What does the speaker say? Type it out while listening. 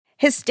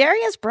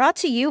Hysteria is brought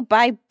to you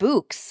by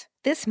Books.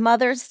 This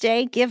Mother's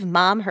Day, give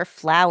Mom her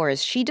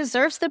flowers. She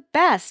deserves the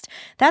best.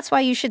 That's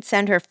why you should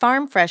send her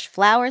farm fresh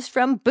flowers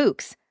from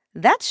Books.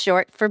 That's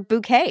short for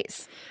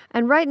bouquets.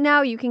 And right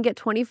now, you can get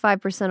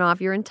 25%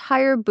 off your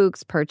entire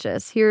Books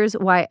purchase. Here's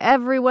why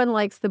everyone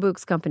likes the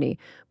Books company.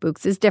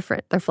 Books is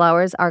different. Their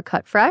flowers are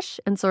cut fresh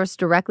and sourced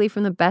directly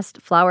from the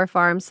best flower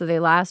farms, so they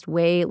last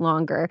way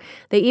longer.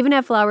 They even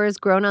have flowers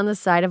grown on the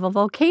side of a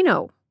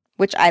volcano,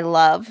 which I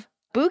love.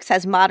 Books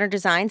has modern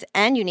designs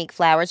and unique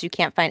flowers you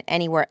can't find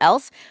anywhere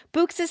else.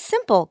 Books is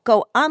simple.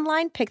 Go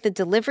online, pick the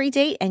delivery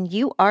date, and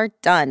you are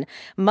done.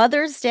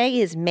 Mother's Day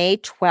is May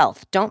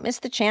 12th. Don't miss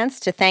the chance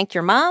to thank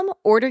your mom.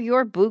 Order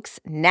your Books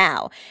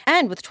now.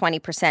 And with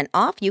 20%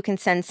 off, you can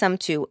send some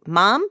to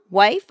mom,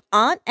 wife,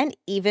 aunt, and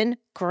even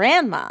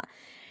grandma.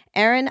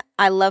 Erin,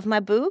 I love my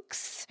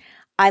Books.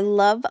 I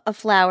love a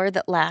flower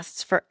that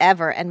lasts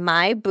forever, and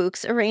my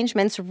Books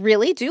arrangements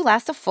really do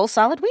last a full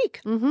solid week.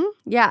 Mm-hmm.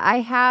 Yeah, I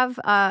have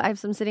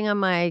some sitting on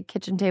my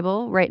kitchen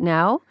table right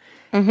now,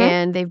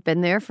 and they've been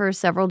there for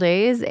several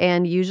days,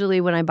 and usually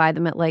when I buy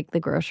them at, like,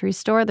 the grocery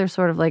store, they're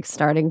sort of, like,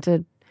 starting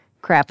to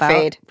fade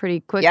out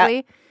pretty quickly.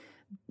 Yep.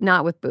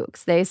 Not with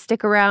Books. They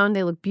stick around.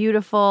 They look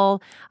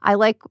beautiful. I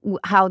like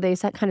how they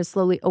kind of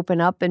slowly open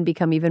up and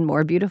become even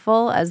more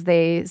beautiful as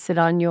they sit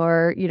on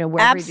your, wherever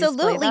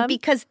Absolutely, you display them.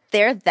 Because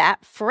they're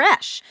that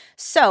fresh.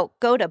 So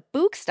go to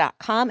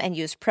Books.com and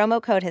use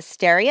promo code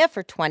Hysteria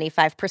for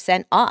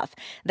 25% off.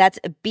 That's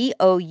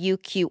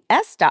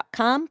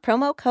BOUQS.com,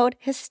 promo code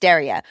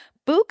Hysteria.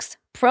 Books,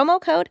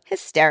 promo code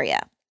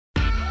Hysteria.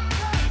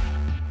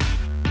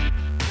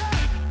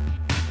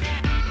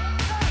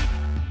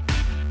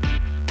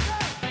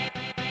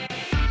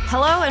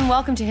 Hello and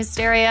welcome to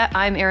Hysteria.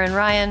 I'm Erin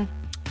Ryan.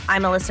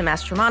 I'm Alyssa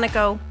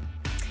Mastromonaco.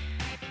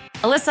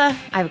 Alyssa,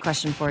 I have a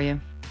question for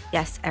you.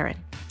 Yes, Erin.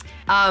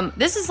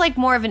 This is like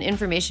more of an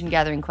information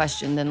gathering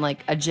question than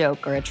like a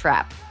joke or a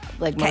trap,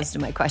 like most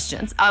of my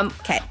questions.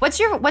 Okay. What's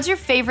your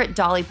favorite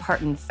Dolly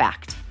Parton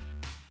fact?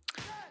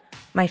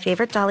 My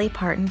favorite Dolly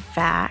Parton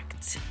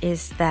fact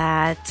is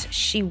that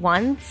she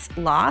once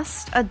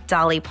lost a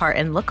Dolly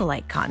Parton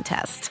lookalike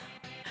contest.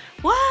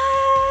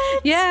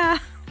 What? Yeah.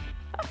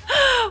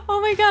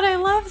 Oh my God, I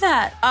love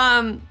that.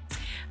 I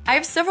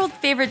have several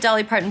favorite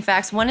Dolly Parton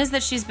facts. One is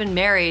that she's been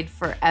married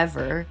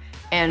forever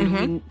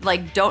and we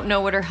don't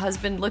know what her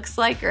husband looks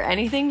like or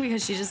anything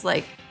because she's just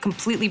like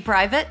completely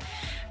private.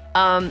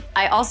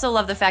 I also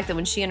love the fact that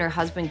when she and her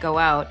husband go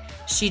out,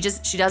 she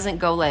doesn't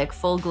go like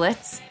full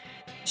glitz.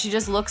 She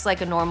just looks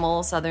like a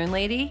normal Southern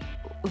lady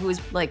who's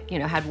like,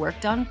 had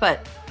work done,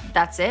 but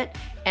that's it.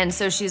 And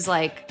so she's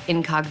like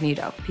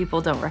incognito.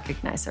 People don't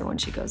recognize her when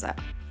she goes out.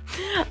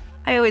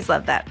 I always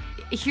love that.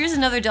 Here's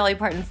another Dolly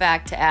Parton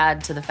fact to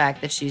add to the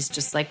fact that she's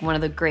just like one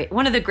of the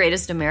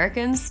greatest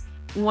Americans,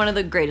 one of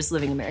the greatest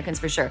living Americans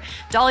for sure.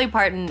 Dolly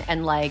Parton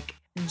and like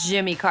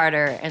Jimmy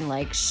Carter and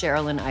like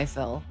Sherilyn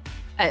Ifill.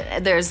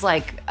 There's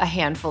like a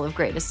handful of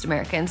greatest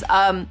Americans.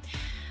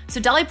 So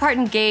Dolly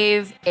Parton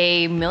gave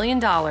 $1 million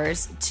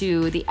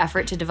to the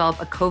effort to develop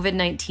a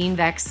COVID-19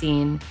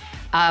 vaccine,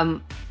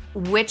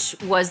 which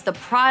was the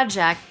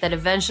project that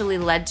eventually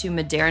led to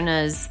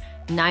Moderna's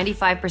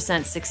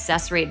 95%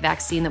 success rate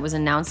vaccine that was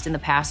announced in the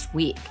past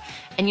week.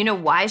 And you know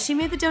why she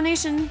made the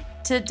donation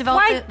to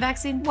develop the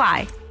vaccine?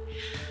 Why?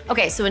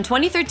 Okay, so in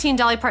 2013,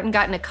 Dolly Parton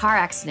got in a car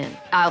accident,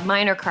 a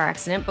minor car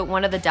accident, but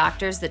one of the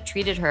doctors that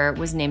treated her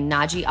was named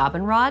Naji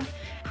Abendrod,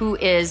 who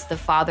is the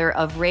father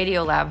of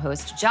Radiolab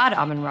host Jad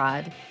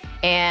Abendrod.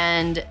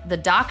 And the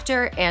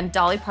doctor and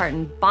Dolly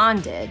Parton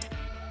bonded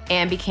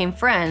and became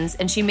friends,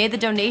 and she made the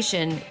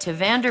donation to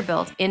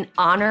Vanderbilt in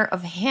honor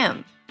of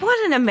him.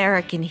 What an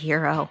American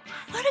hero.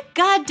 What a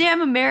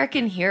goddamn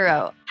American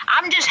hero.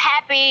 I'm just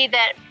happy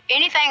that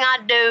anything I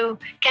do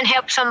can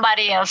help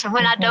somebody else. And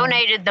when I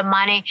donated the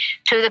money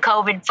to the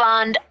COVID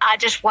fund, I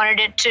just wanted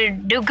it to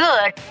do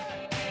good.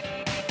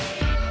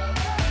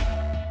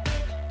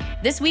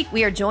 This week,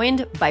 we are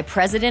joined by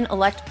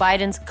President-elect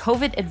Biden's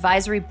COVID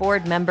Advisory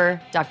Board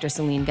member, Dr.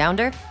 Celine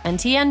Gounder, and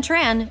Tien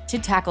Tran to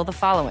tackle the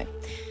following.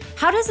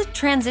 How does a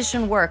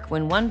transition work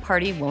when one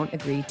party won't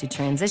agree to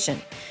transition?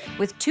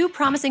 With 2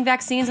 promising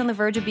vaccines on the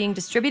verge of being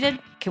distributed,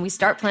 can we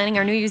start planning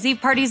our New Year's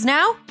Eve parties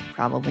now?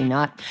 Probably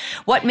not.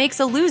 What makes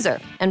a loser?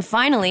 And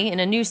finally, in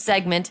a new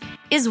segment,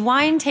 is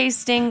wine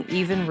tasting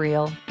even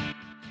real?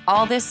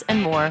 All this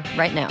and more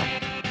right now.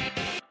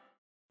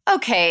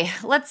 Okay,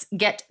 let's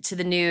get to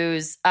the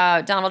news.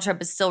 Donald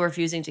Trump is still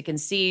refusing to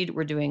concede.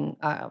 We're doing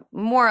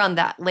more on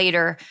that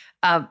later.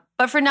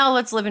 But for now,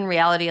 let's live in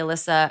reality,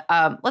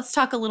 Alyssa. Let's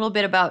talk a little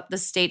bit about the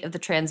state of the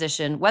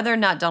transition, whether or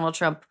not Donald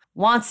Trump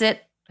wants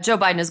it. Joe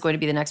Biden is going to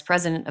be the next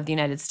president of the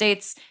United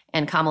States,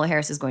 and Kamala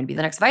Harris is going to be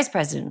the next vice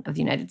president of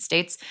the United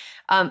States.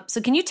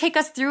 So can you take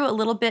us through a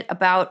little bit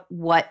about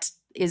what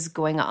is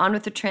going on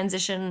with the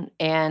transition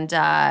and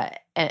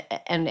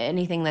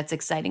anything that's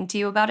exciting to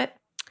you about it?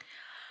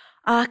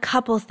 A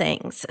couple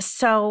things.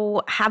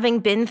 So having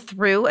been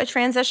through a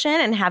transition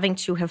and having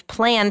to have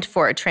planned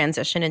for a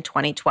transition in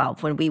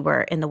 2012 when we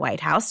were in the White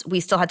House, we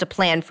still had to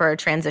plan for a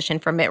transition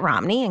for Mitt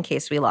Romney in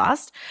case we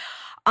lost.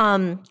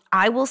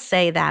 I will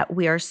say that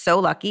we are so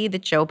lucky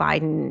that Joe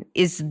Biden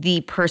is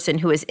the person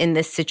who is in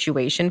this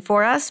situation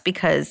for us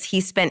because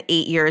he spent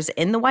 8 years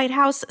in the White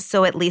House,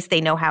 so at least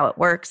they know how it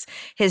works.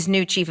 His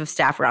new chief of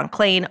staff, Ron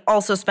Klain,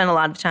 also spent a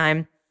lot of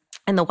time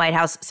in the White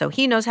House, so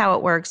he knows how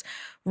it works.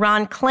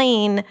 Ron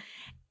Klain,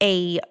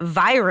 a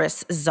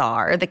virus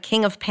czar, the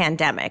king of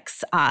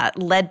pandemics,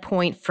 led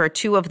point for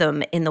 2 of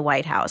them in the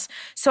White House.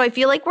 So I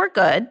feel like we're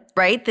good,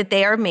 right? That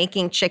they are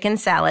making chicken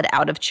salad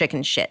out of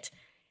chicken shit.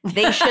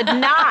 They should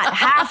not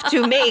have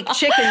to make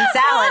chicken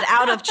salad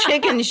out of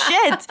chicken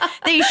shit.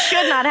 They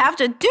should not have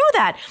to do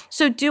that.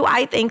 So do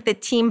I think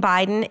that Team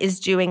Biden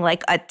is doing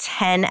like a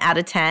 10 out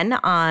of 10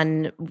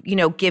 on,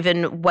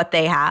 given what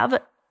they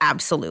have?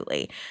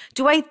 Absolutely.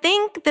 Do I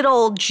think that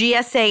old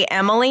GSA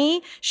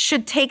Emily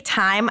should take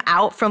time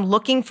out from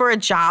looking for a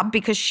job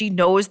because she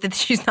knows that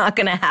she's not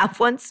going to have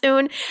one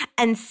soon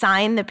and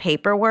sign the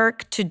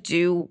paperwork to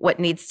do what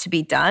needs to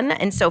be done?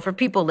 And so for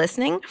people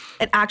listening,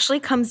 it actually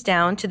comes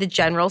down to the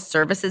General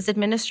Services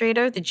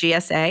Administrator, the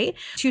GSA,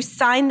 to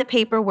sign the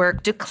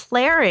paperwork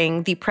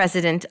declaring the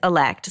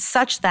president-elect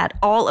such that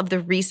all of the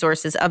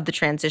resources of the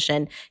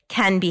transition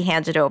can be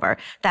handed over.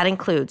 That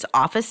includes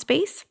office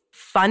space,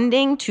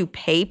 funding to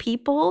pay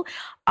people.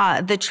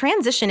 The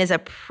transition is a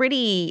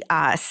pretty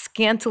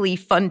scantily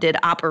funded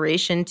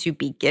operation to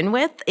begin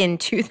with. In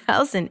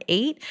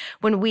 2008,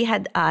 when we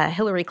had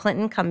Hillary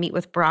Clinton come meet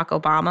with Barack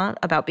Obama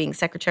about being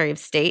Secretary of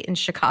State in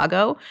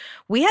Chicago,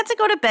 we had to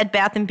go to Bed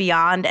Bath &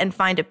 Beyond and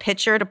find a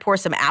pitcher to pour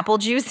some apple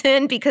juice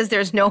in because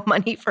there's no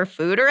money for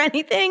food or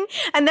anything.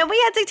 And then we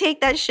had to take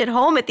that shit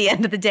home at the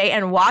end of the day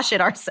and wash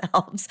it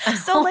ourselves.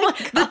 So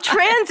the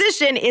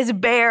transition is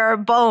bare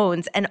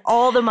bones and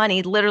all the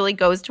money literally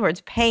goes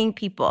towards paying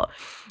people.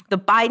 The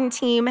Biden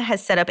team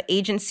has set up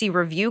agency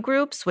review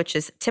groups, which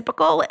is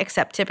typical,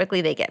 except typically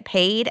they get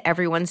paid.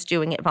 Everyone's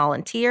doing it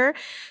volunteer.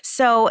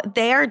 So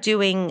they are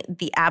doing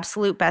the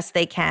absolute best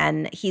they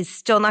can. He's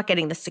still not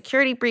getting the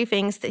security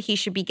briefings that he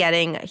should be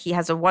getting. He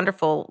has a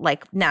wonderful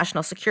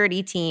national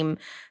security team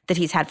that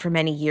he's had for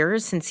many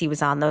years since he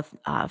was on the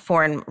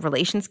Foreign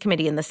Relations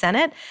Committee in the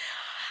Senate.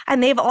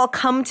 And they've all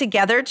come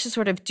together to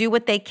sort of do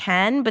what they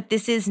can, but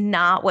this is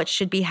not what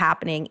should be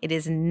happening. It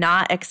is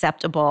not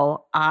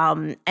acceptable.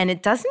 And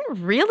it doesn't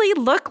really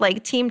look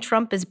like Team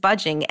Trump is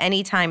budging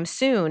anytime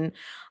soon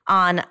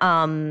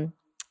on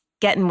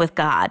getting with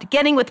God,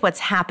 getting with what's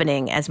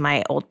happening, as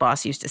my old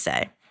boss used to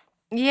say.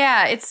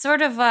 Yeah, it's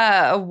sort of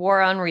a war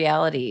on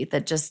reality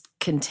that just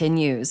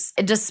continues,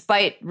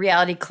 despite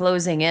reality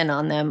closing in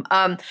on them.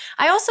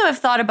 I also have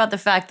thought about the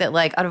fact that,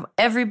 out of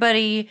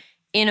everybody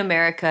in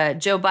America,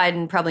 Joe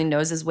Biden probably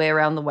knows his way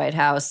around the White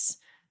House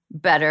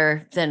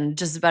better than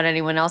just about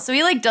anyone else. So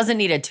he doesn't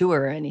need a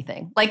tour or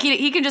anything.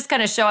 He can just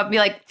kind of show up and be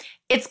like,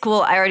 it's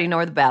cool. I already know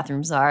where the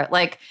bathrooms are.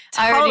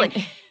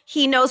 Totally.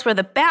 He knows where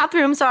the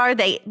bathrooms are.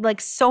 They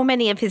so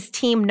many of his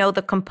team know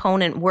the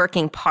component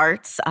working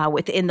parts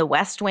within the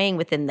West Wing,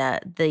 within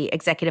the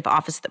executive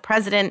office of the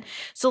president.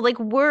 So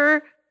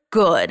we're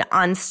good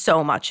on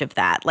so much of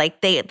that.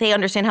 They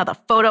understand how the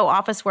photo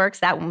office works.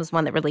 That one was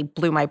one that really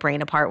blew my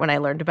brain apart when I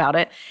learned about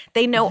it.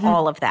 They know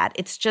all of that.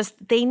 It's just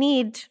they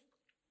need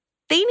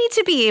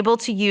to be able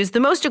to use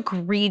not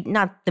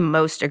the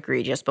most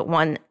egregious, but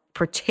one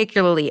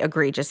particularly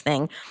egregious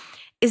thing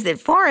is that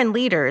foreign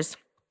leaders,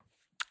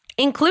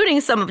 including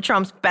some of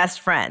Trump's best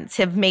friends,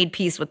 have made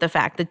peace with the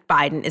fact that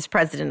Biden is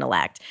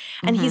president-elect.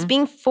 And he's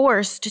being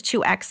forced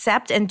to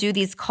accept and do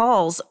these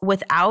calls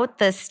without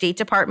the State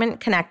Department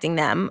connecting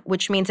them,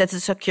 which means it's a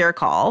secure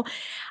call,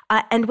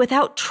 and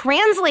without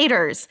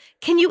translators.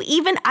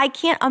 I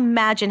can't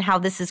imagine how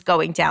this is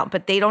going down,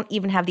 but they don't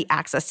even have the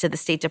access to the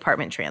State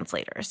Department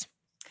translators.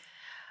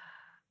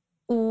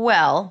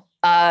 Well,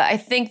 I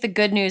think the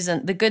good news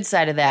and the good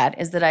side of that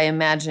is that I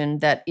imagine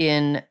that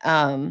in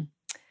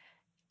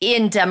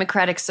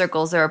Democratic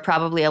circles, there are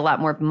probably a lot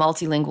more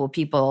multilingual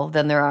people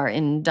than there are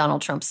in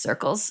Donald Trump's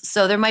circles.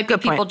 So there might be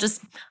people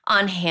just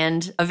on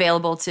hand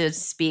available to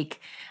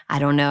speak, I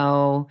don't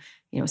know,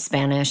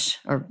 Spanish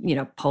or,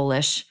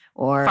 Polish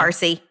or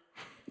Farsi.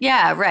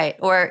 Yeah, right.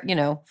 Or,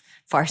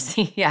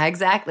 Farsi. Yeah,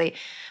 exactly.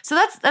 So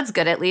that's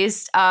good at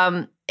least.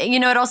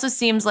 It also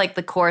seems like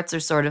the courts are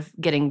sort of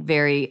getting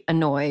very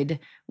annoyed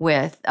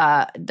with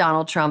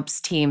Donald Trump's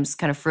team's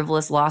kind of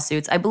frivolous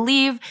lawsuits. I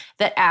believe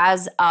that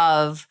as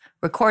of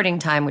recording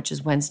time, which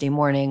is Wednesday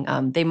morning,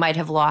 they might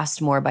have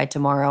lost more by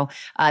tomorrow.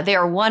 They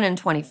are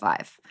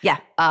 1-25.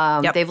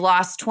 Yeah. They've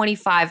lost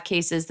 25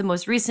 cases. The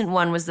most recent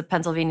one was the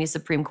Pennsylvania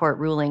Supreme Court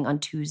ruling on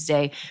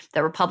Tuesday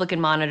that Republican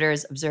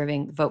monitors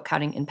observing vote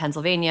counting in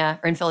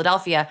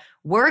Philadelphia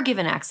were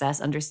given access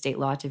under state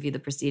law to view the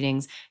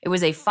proceedings. It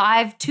was a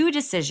 5-2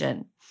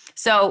 decision.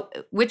 So,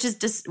 which is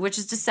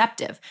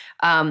deceptive,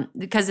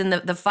 because in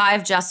the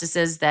 5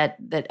 justices that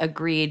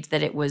agreed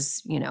that it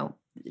was,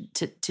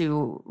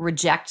 to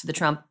reject the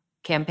Trump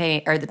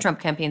campaign or the Trump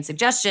campaign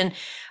suggestion,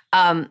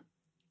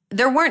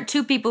 there weren't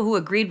two people who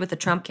agreed with the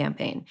Trump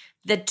campaign.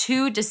 The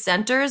two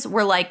dissenters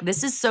were like,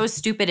 this is so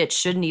stupid, it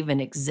shouldn't even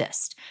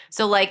exist.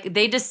 So like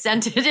they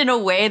dissented in a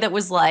way that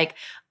was like,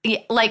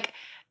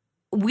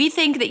 we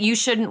think that you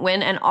shouldn't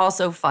win and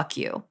also fuck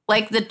you.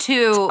 Like the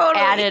two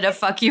added a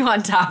fuck you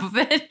on top of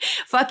it.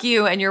 Fuck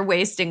you and you're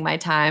wasting my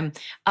time.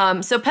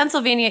 So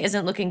Pennsylvania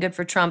isn't looking good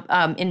for Trump.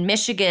 In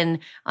Michigan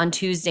on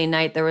Tuesday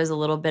night, there was a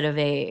little bit of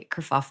a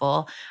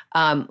kerfuffle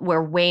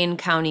where Wayne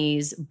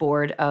County's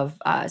Board of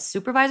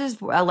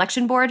Supervisors,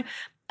 election board,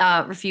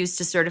 refused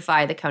to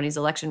certify the county's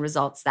election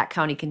results. That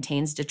county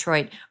contains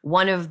Detroit.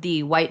 One of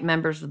the white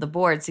members of the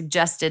board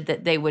suggested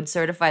that they would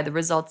certify the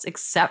results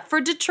except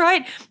for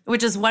Detroit,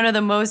 which is one of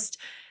the most,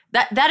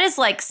 that is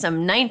like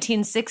some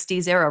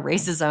 1960s era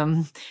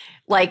racism.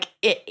 Like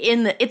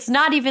it's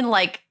not even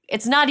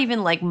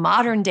like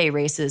modern day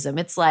racism.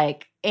 It's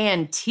like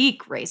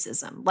antique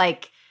racism,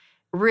 like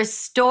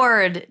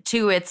restored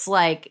to its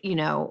like, you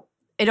know,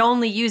 it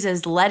only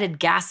uses leaded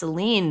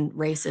gasoline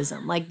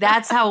racism. Like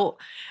that's how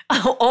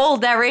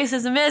old that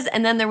racism is.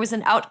 And then there was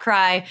an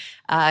outcry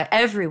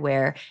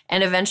everywhere.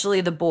 And eventually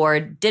the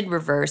board did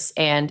reverse.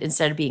 And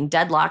instead of being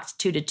deadlocked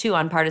 2-2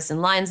 on partisan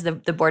lines,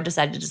 the board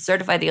decided to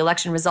certify the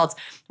election results,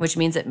 which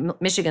means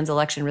that Michigan's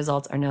election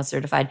results are now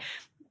certified.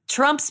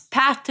 Trump's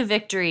path to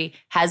victory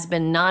has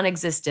been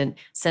non-existent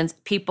since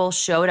people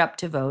showed up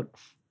to vote.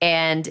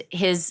 And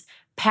his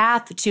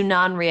path to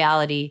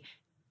non-reality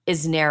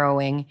is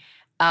narrowing.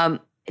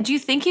 Do you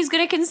think he's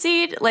going to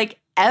concede, like,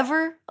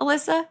 ever,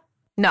 Alyssa?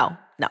 No.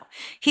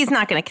 He's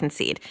not going to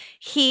concede.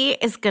 He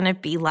is going to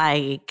be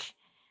like,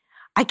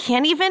 I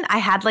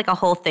had like a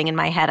whole thing in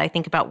my head, I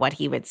think, about what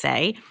he would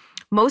say.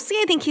 Mostly,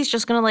 I think he's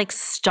just going to like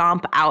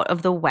stomp out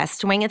of the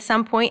West Wing at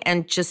some point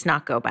and just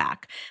not go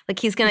back. Like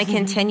he's going to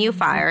continue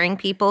firing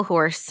people who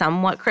are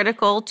somewhat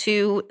critical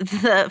to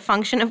the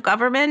function of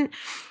government.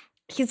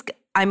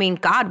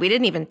 God, we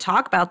didn't even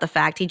talk about the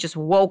fact he just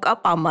woke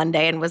up on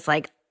Monday and was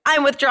like,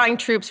 I'm withdrawing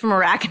troops from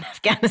Iraq and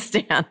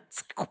Afghanistan.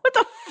 It's like, what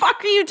the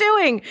fuck are you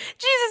doing?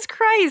 Jesus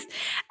Christ.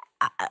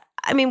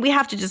 I mean, we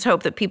have to just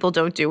hope that people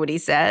don't do what he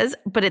says.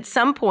 But at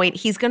some point,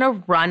 he's going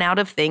to run out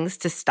of things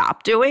to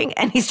stop doing,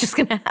 and he's just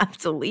going to have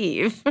to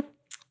leave.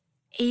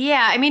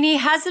 Yeah, I mean, he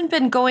hasn't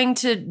been going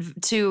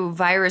to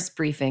virus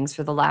briefings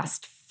for the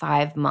last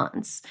 5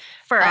 months.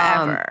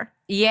 Forever.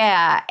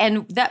 Yeah,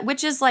 and that,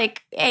 which is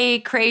like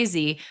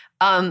crazy.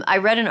 I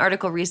read an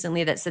article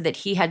recently that said that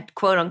he had,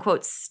 quote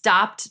unquote,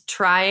 stopped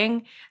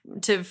trying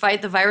to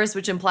fight the virus,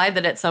 which implied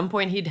that at some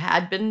point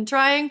had been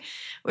trying,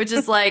 which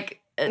is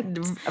like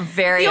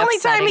very The only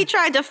upsetting. time he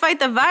tried to fight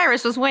the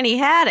virus was when he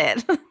had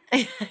it.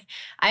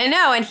 I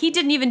know, and he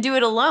didn't even do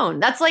it alone.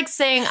 That's like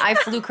saying I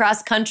flew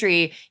cross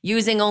country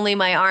using only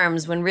my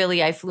arms when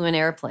really I flew an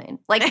airplane.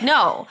 Like,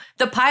 no,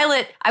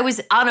 I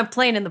was on a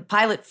plane and the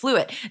pilot flew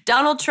it.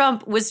 Donald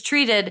Trump was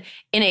treated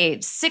in a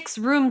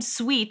 6-room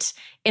suite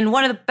in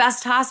one of the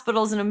best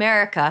hospitals in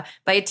America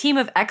by a team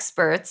of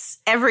experts.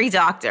 Every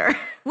doctor.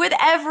 With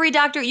every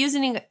doctor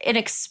using an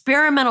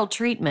experimental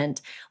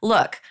treatment.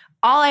 Look,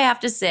 all I have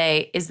to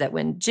say is that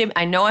when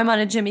I know I'm on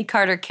a Jimmy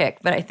Carter kick,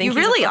 but I think you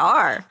really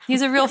are.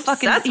 He's a real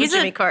fucking. He's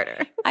Jimmy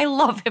Carter. I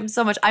love him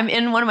so much. I'm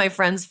in one of my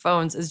friends'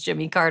 phones as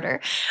Jimmy Carter.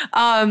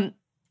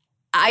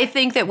 I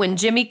think that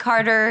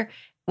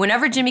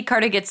whenever Jimmy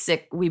Carter gets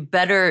sick, we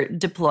better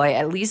deploy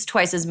at least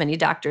twice as many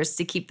doctors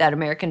to keep that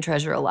American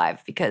treasure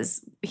alive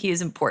because he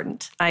is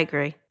important. I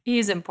agree.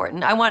 He's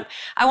important. I want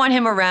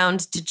him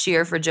around to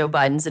cheer for Joe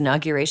Biden's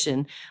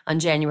inauguration on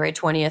January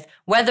 20th,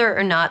 whether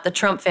or not the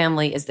Trump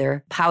family is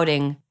there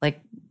pouting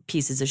like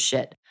pieces of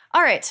shit.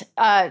 All right,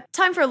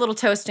 time for a little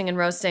toasting and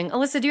roasting.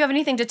 Alyssa, do you have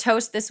anything to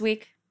toast this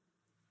week?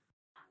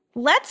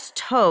 Let's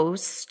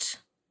toast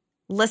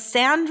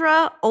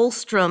Lysandra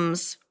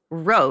Olstrom's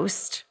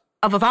roast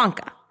of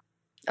Ivanka.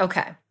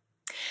 Okay.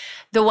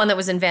 The one that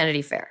was in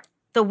Vanity Fair.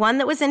 The one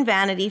that was in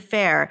Vanity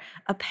Fair.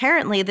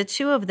 Apparently, the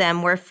two of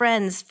them were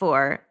friends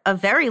for a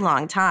very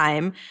long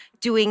time,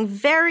 doing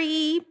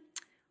very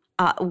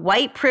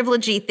white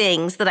privilegey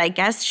things that I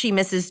guess she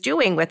misses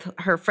doing with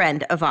her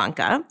friend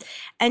Ivanka.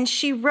 And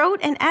she wrote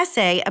an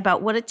essay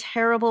about what a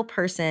terrible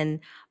person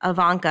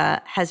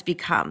Ivanka has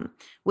become,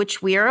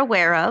 which we are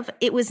aware of.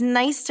 It was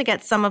nice to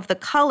get some of the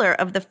color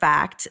of the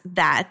fact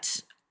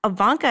that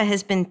Ivanka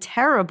has been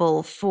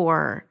terrible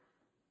for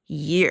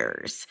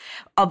years.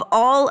 Of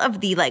all of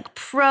the like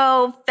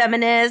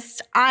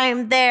pro-feminist,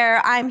 I'm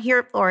there, I'm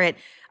here for it.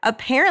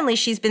 Apparently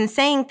she's been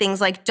saying things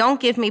like, don't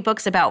give me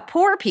books about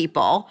poor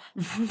people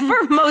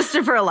for most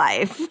of her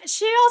life.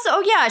 She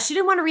also, she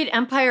didn't want to read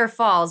Empire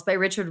Falls by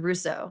Richard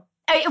Russo.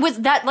 It was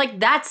that,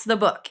 like, that's the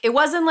book. It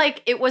wasn't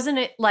like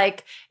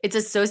it's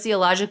a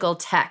sociological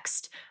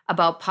text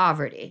about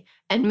poverty.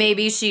 And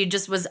maybe she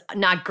just was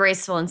not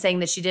graceful in saying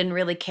that she didn't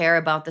really care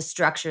about the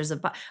structures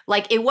of,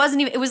 it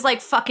wasn't even, it was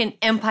like fucking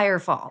Empire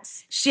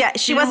Falls. She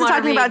wasn't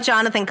talking about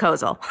Jonathan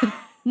Kozel.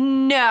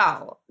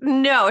 No,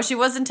 she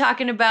wasn't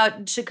talking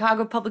about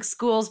Chicago public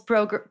schools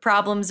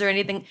problems or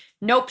anything.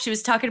 Nope, she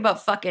was talking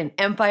about fucking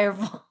Empire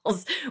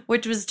Falls,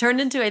 which was turned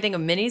into, I think, a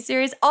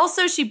miniseries.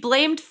 Also, she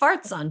blamed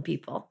farts on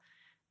people.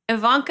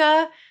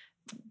 Ivanka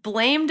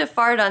blamed a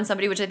fart on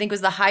somebody, which I think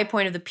was the high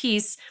point of the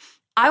piece.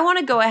 I want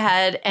to go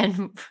ahead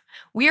and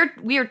we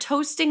are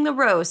toasting the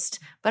roast,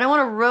 but I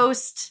want to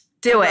roast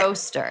the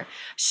roaster.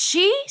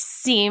 She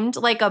seemed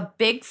like a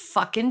big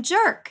fucking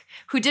jerk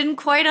who didn't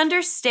quite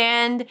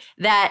understand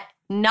that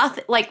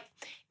nothing, like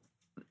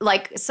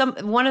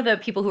one of the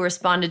people who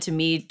responded to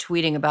me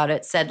tweeting about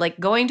it said, like,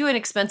 going to an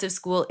expensive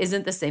school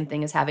isn't the same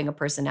thing as having a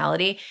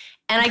personality.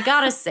 And I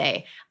gotta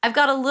say, I've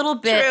got a little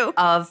bit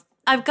of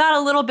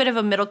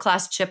a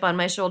middle-class chip on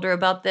my shoulder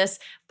about this,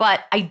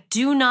 but I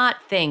do not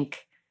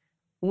think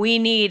we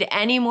need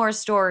any more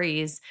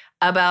stories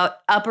about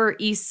Upper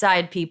East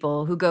Side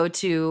people who go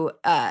to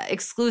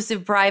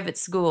exclusive private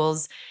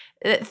schools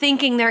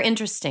thinking they're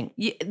interesting.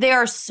 They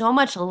are so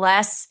much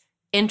less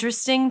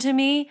interesting to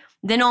me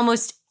than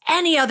almost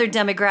any other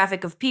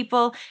demographic of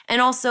people,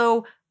 and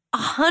also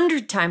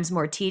 100 times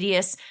more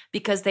tedious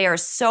because they are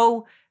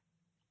so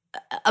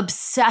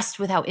obsessed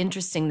with how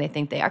interesting they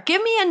think they are.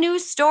 Give me a new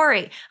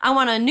story. I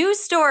want a new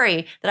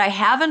story that I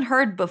haven't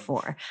heard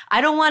before.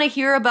 I don't want to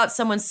hear about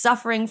someone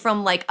suffering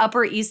from like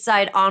Upper East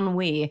Side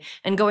ennui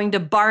and going to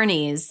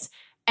Barney's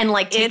and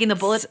like taking the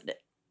bullet.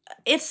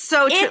 It's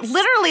so true.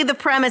 Literally the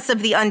premise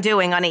of The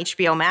Undoing on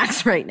HBO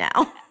Max right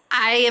now.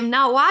 I am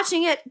not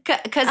watching it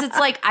because it's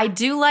like, I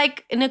do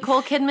like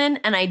Nicole Kidman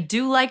and I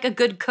do like a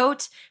good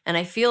coat, and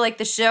I feel like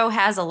the show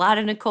has a lot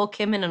of Nicole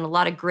Kidman and a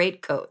lot of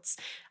great coats.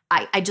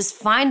 I just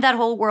find that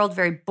whole world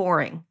very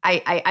boring.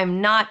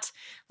 I'm not,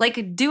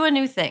 like, do a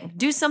new thing.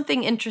 Do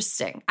something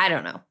interesting. I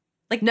don't know.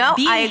 Like, no,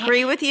 I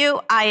agree with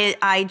you.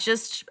 I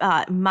just,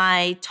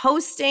 my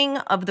toasting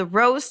of the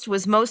roast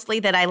was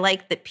mostly that I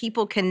like that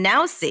people can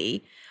now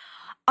see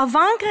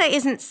Ivanka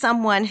isn't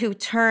someone who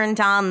turned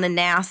on the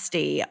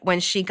nasty when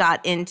she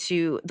got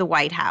into the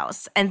White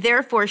House, and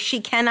therefore she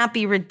cannot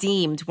be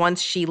redeemed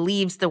once she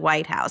leaves the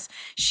White House.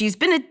 She's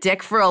been a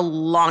dick for a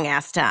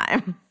long-ass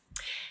time.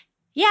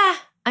 Yeah.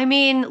 I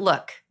mean,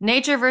 look,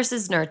 nature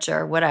versus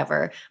nurture,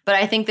 whatever. But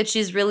I think that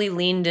she's really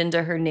leaned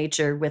into her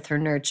nature with her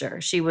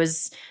nurture. She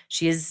is,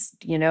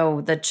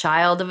 the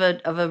child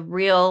of a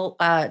real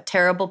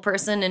terrible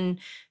person, and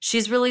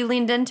she's really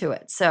leaned into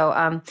it.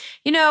 So,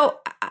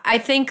 I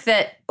think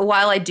that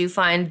while I do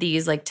find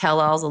these like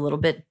tell-alls a little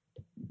bit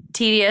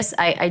tedious,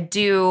 I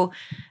do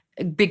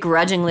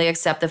begrudgingly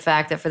accept the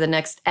fact that for the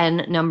next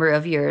N number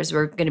of years,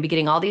 we're going to be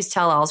getting all these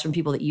tell-alls from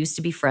people that used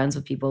to be friends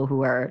with people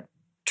who are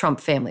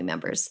Trump family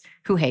members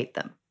who hate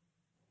them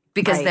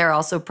because they're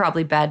also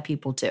probably bad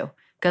people too,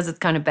 because it's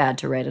kind of bad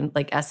to write an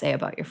essay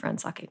about your friend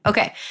sucking.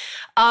 Okay.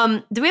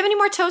 Do we have any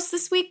more toasts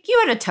this week? You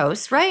had a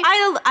toast, right?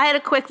 I had a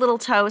quick little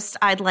toast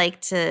I'd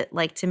like to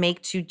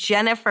make to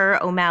Jennifer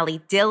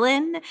O'Malley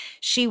Dillon.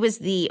 She was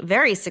the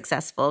very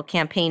successful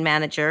campaign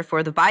manager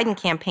for the Biden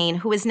campaign,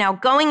 who is now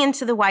going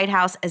into the White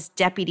House as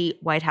Deputy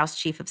White House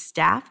Chief of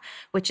Staff,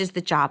 which is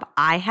the job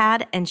I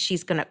had, and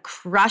she's going to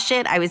crush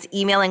it. I was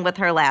emailing with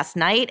her last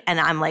night, and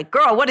I'm like,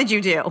 girl, what did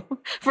you do?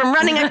 From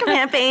running a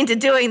campaign to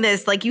doing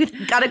this, like, you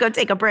got to go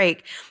take a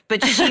break.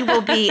 But she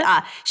will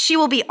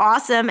be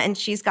awesome, and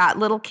she's got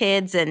little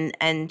kids,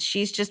 and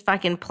she's just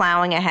fucking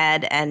plowing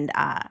ahead. And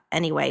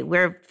anyway,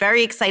 we're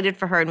very excited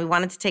for her, and we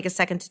wanted to take a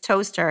second to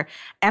toast her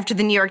after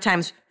the New York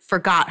Times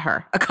forgot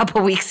her a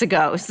couple weeks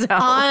ago. So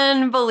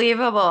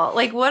unbelievable.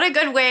 Like, what a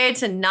good way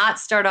to not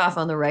start off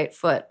on the right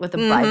foot with the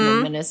Biden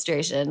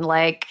administration.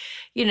 Like,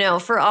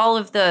 for all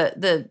of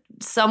the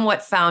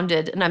somewhat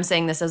founded, and I'm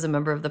saying this as a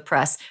member of the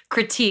press,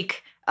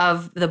 critique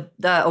of the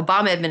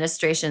Obama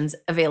administration's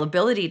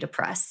availability to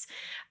press.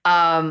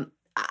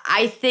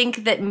 I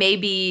think that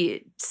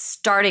maybe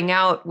starting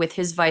out with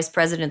his vice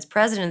president's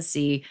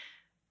presidency,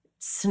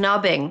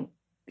 snubbing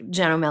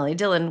Jen O'Malley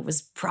Dillon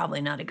was probably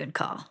not a good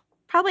call.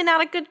 Probably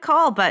not a good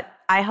call, but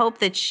I hope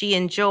that she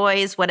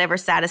enjoys whatever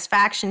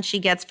satisfaction she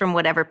gets from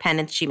whatever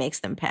penance she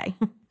makes them pay.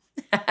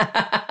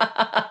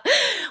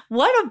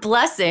 What a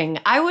blessing.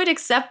 I would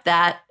accept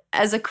that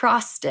as a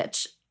cross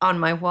stitch on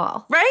my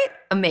wall. Right?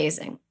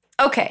 Amazing.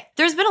 Okay,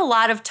 there's been a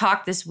lot of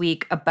talk this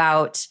week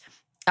about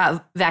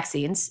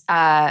vaccines.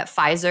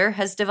 Pfizer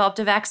has developed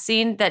a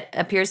vaccine that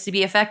appears to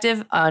be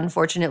effective.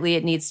 Unfortunately,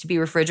 it needs to be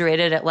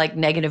refrigerated at like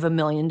 -1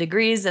 million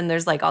degrees, and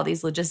there's like all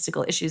these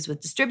logistical issues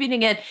with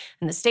distributing it,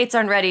 and the states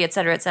aren't ready, et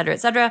cetera, et cetera,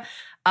 et cetera.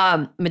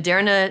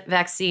 Moderna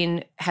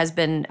vaccine has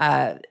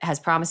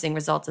promising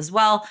results as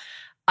well.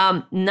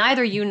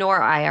 Neither you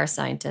nor I are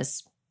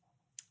scientists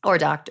or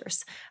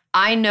doctors.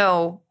 I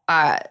know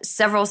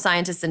several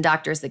scientists and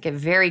doctors that get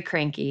very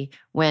cranky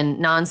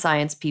when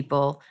non-science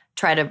people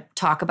try to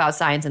talk about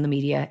science in the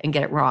media and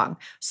get it wrong.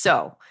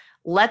 So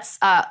let's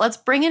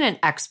bring in an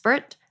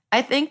expert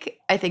I think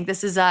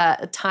this is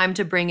a time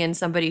to bring in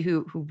somebody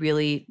who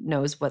really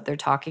knows what they're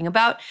talking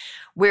about.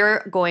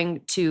 We're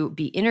going to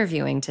be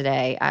interviewing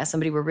today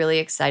somebody we're really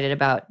excited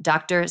about,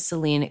 Dr.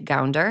 Celine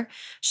Gounder.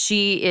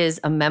 She is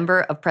a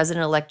member of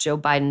President-elect Joe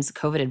Biden's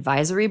COVID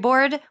advisory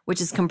board, which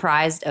is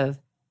comprised of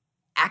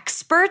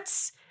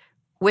experts,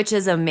 which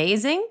is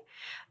amazing.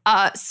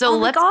 Oh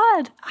my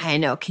God. I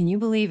know. Can you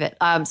believe it?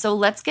 So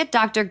let's get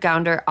Dr.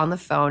 Gounder on the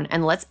phone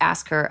and let's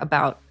ask her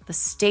about the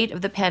state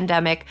of the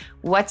pandemic,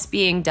 what's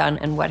being done,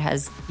 and what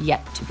has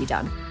yet to be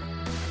done.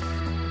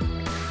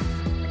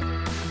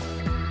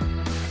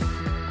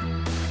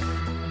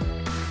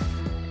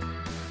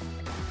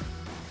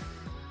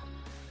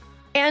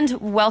 And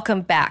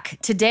welcome back.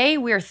 Today,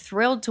 we are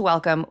thrilled to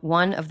welcome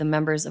one of the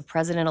members of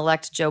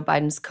President-elect Joe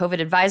Biden's COVID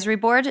advisory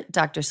board,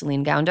 Dr.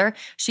 Celine Gounder.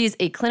 She's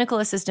a clinical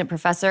assistant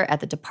professor at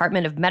the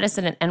Department of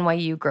Medicine at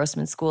NYU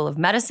Grossman School of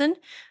Medicine.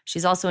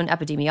 She's also an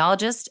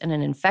epidemiologist and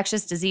an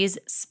infectious disease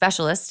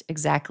specialist,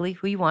 exactly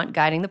who you want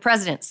guiding the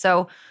president.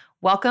 So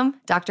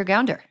welcome, Dr.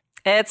 Gounder.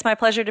 It's my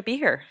pleasure to be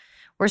here.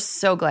 We're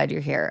so glad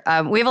you're here.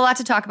 We have a lot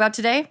to talk about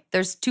today.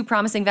 There's 2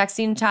 promising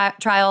vaccine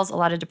trials, a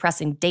lot of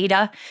depressing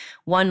data,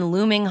 one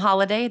looming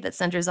holiday that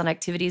centers on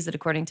activities that,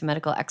 according to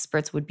medical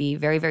experts, would be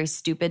very, very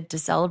stupid to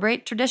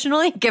celebrate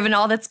traditionally, given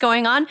all that's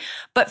going on.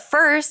 But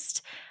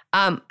first,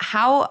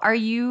 how are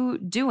you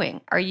doing?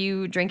 Are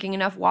you drinking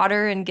enough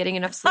water and getting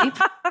enough sleep?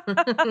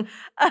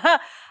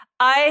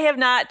 I have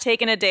not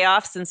taken a day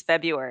off since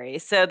February.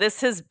 So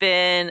this has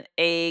been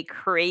a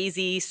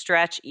crazy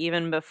stretch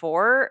even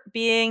before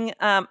being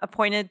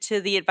appointed to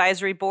the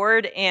advisory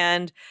board.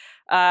 And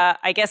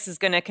I guess is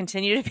going to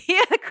continue to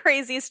be a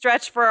crazy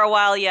stretch for a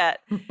while yet.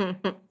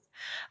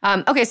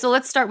 Okay, so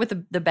let's start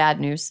with the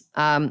bad news.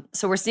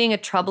 So we're seeing a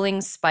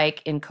troubling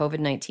spike in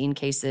COVID-19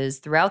 cases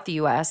throughout the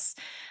U.S.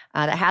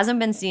 That hasn't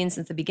been seen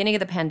since the beginning of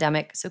the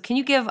pandemic. So can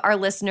you give our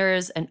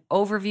listeners an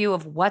overview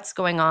of what's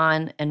going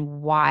on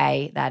and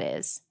why that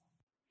is?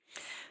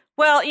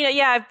 Well,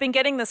 I've been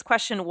getting this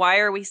question, why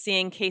are we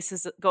seeing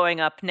cases going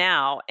up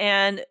now?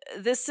 And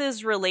this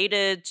is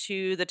related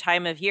to the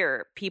time of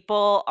year.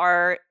 People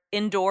are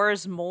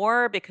indoors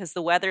more because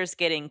the weather's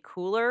getting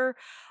cooler.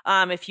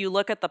 If you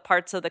look at the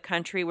parts of the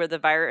country where the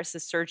virus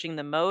is surging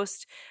the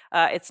most,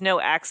 it's no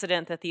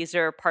accident that these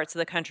are parts of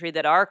the country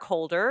that are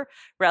colder,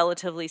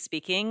 relatively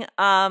speaking.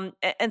 And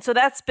so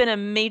that's been a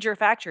major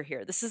factor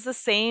here. This is the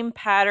same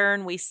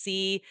pattern we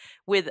see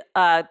with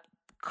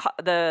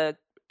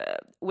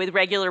with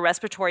regular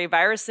respiratory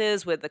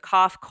viruses, with the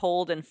cough,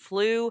 cold, and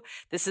flu.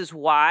 This is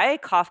why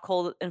cough,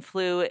 cold, and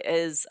flu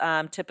is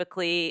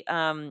typically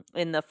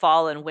in the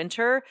fall and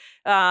winter.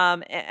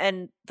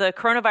 And the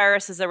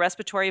coronavirus is a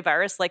respiratory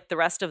virus like the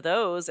rest of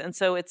those. And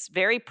so it's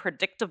very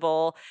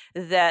predictable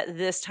that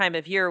this time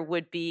of year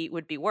would be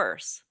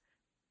worse.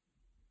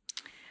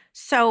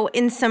 So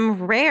in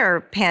some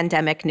rare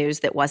pandemic news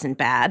that wasn't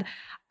bad,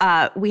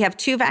 we have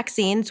 2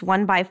 vaccines,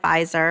 one by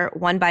Pfizer,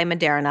 one by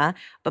Moderna,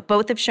 but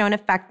both have shown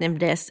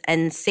effectiveness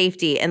and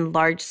safety in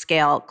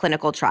large-scale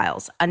clinical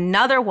trials.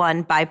 Another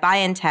one by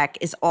BioNTech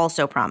is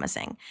also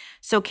promising.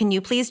 So can you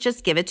please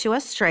just give it to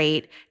us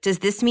straight? Does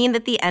this mean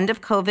that the end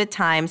of COVID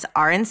times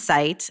are in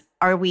sight?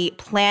 Are we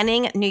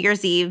planning New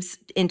Year's Eves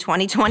in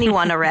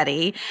 2021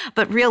 already?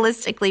 But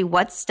realistically,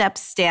 what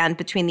steps stand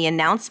between the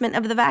announcement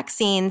of the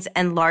vaccines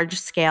and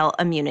large-scale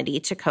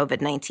immunity to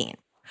COVID-19?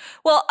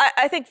 Well,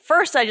 I think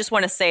first I just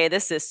want to say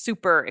this is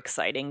super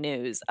exciting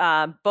news.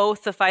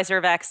 Both the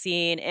Pfizer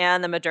vaccine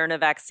and the Moderna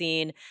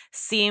vaccine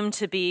seem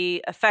to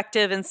be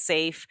effective and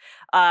safe.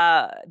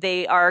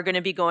 They are going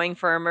to be going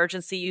for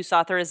emergency use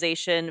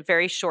authorization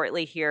very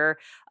shortly here.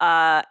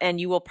 And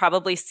you will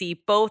probably see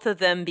both of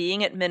them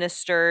being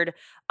administered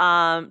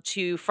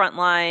to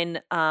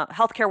frontline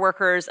healthcare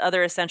workers,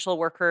 other essential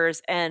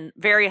workers, and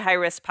very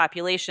high-risk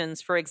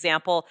populations. For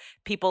example,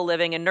 people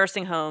living in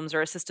nursing homes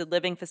or assisted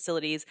living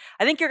facilities.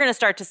 I think you're going to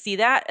start to see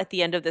that at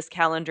the end of this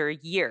calendar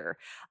year.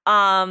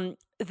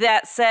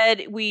 That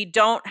said, we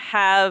don't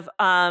have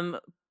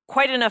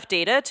quite enough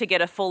data to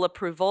get a full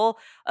approval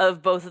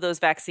of both of those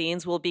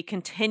vaccines. We'll be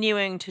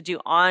continuing to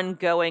do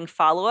ongoing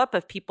follow-up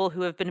of people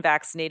who have been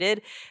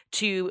vaccinated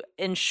to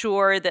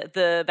ensure that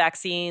the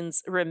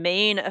vaccines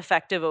remain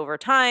effective over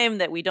time,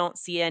 that we don't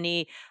see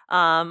any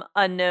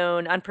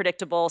unknown,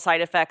 unpredictable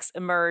side effects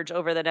emerge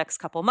over the next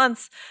couple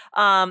months.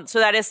 So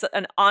that is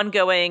an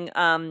ongoing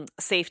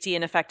safety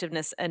and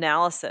effectiveness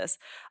analysis.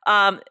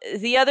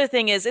 The other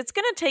thing is it's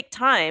going to take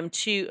time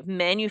to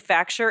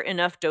manufacture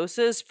enough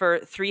doses for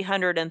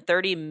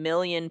 330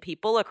 million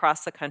people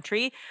across the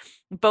country.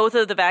 Both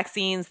of the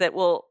vaccines that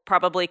will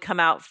probably come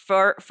out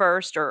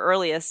first or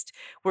earliest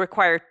will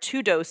require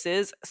 2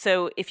 doses.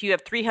 So if you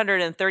have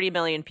 330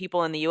 million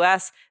people in the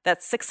US,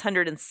 that's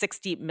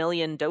 660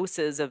 million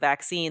doses of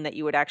vaccine that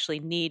you would actually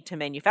need to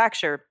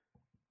manufacture.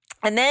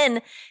 And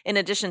then in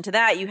addition to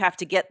that, you have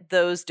to get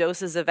those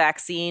doses of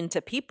vaccine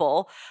to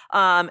people.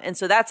 And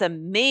so that's a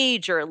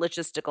major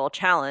logistical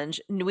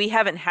challenge. We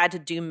haven't had to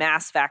do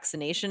mass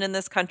vaccination in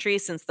this country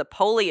since the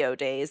polio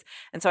days.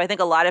 And so I think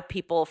a lot of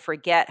people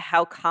forget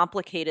how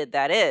complicated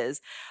that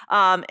is.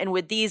 And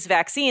with these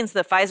vaccines,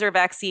 the Pfizer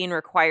vaccine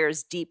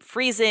requires deep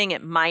freezing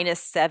at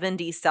minus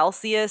 70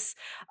 Celsius.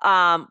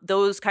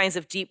 Those kinds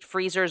of deep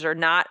freezers are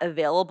not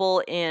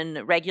available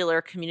in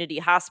regular community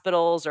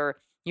hospitals or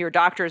your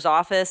doctor's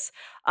office.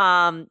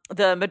 The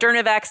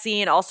Moderna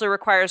vaccine also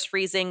requires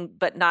freezing,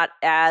 but not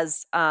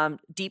as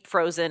deep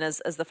frozen as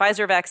the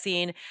Pfizer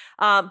vaccine.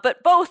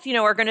 But both,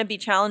 are going to be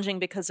challenging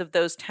because of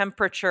those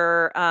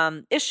temperature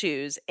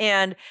issues.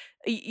 And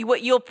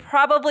what you'll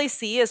probably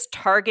see is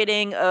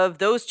targeting of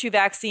those two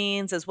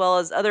vaccines, as well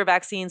as other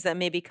vaccines that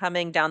may be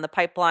coming down the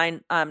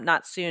pipeline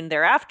not soon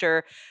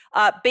thereafter,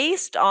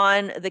 based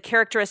on the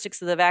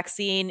characteristics of the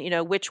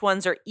vaccine, which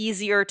ones are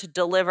easier to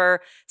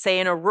deliver, say,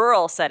 in a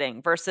rural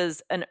setting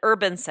versus an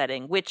urban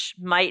setting, which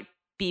might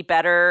be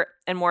better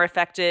and more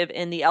effective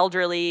in the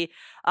elderly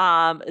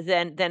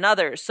than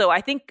others. So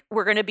I think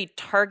we're going to be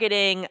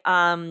targeting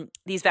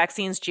these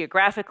vaccines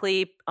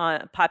geographically,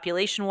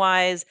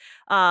 population-wise.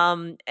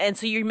 And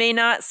so you may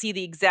not see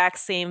the exact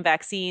same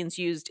vaccines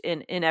used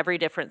in every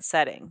different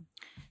setting.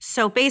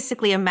 So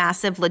basically a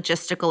massive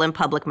logistical and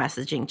public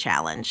messaging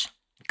challenge.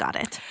 Got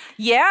it.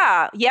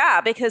 Yeah,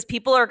 because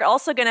people are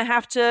also going to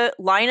have to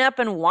line up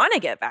and want to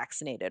get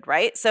vaccinated,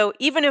 right? So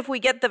even if we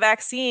get the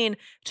vaccine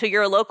to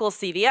your local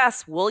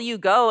CVS, will you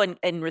go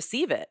and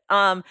receive it?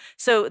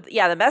 So the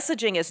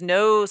messaging is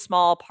no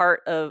small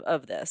part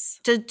of this.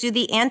 Does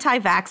the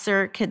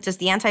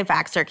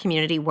anti-vaxxer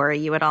community worry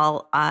you at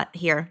all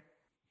here?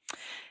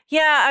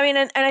 Yeah, I mean,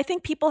 and I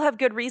think people have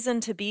good reason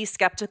to be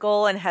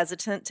skeptical and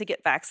hesitant to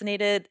get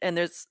vaccinated. And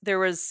there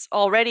was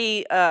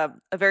already a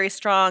very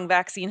strong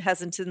vaccine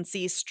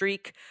hesitancy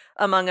streak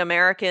among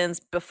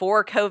Americans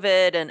before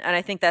COVID. And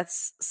I think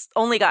that's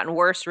only gotten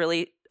worse,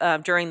 really,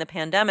 during the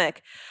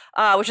pandemic,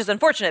 which is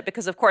unfortunate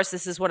because, of course,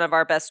 this is one of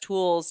our best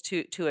tools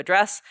to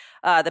address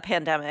the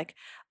pandemic.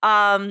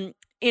 And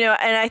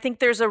I think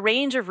there's a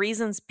range of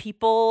reasons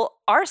people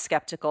are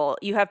skeptical.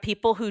 You have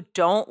people who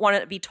don't want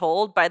to be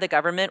told by the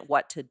government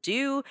what to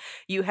do.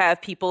 You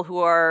have people who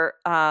are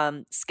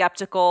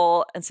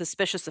skeptical and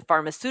suspicious of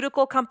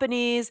pharmaceutical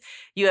companies.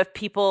 You have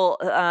people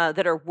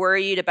that are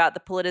worried about the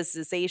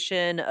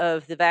politicization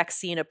of the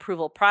vaccine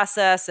approval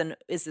process. And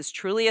is this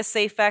truly a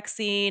safe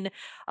vaccine?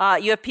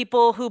 You have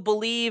people who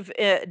believe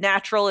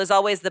natural is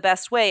always the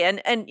best way.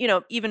 And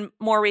even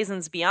more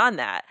reasons beyond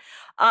that.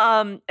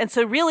 And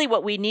so really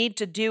what we need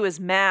to do is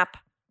map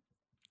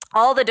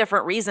all the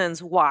different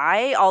reasons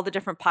why, all the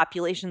different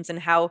populations and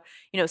how,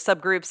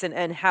 subgroups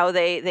and how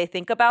they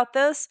think about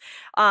this.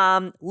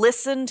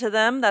 Listen to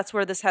them. That's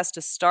where this has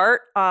to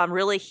start.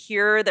 Really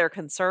hear their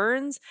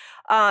concerns.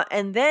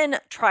 And then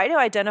try to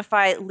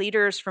identify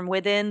leaders from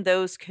within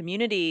those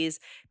communities,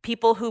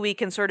 people who we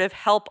can sort of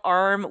help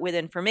arm with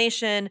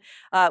information,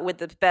 with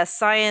the best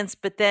science,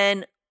 but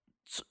then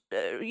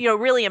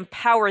really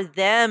empower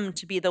them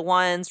to be the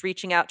ones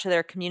reaching out to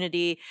their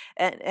community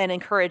and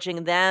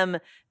encouraging them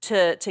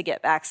to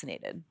get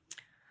vaccinated.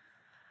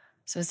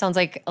 So it sounds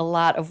like a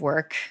lot of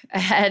work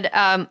ahead.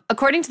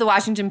 According to the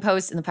Washington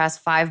Post, in the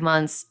past 5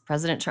 months,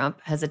 President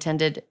Trump has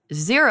attended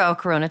 0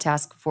 Corona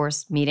Task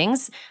Force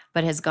meetings,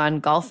 but has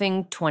gone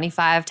golfing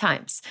 25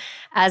 times.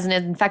 As an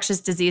infectious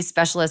disease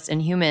specialist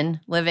and human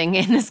living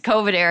in this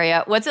COVID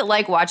area, what's it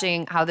like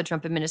watching how the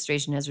Trump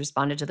administration has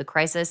responded to the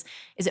crisis?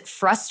 Is it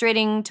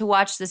frustrating to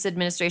watch this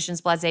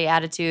administration's blasé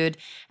attitude?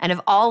 And of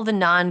all the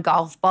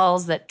non-golf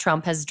balls that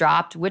Trump has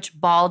dropped,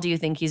 which ball do you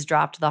think he's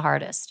dropped the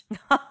hardest?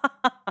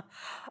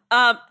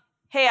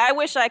 Hey, I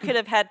wish I could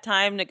have had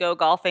time to go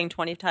golfing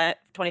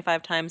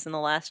 25 times in the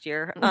last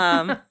year.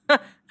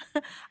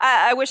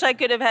 I wish I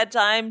could have had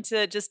time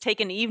to just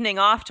take an evening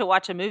off to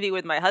watch a movie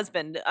with my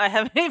husband. I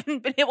haven't even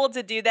been able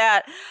to do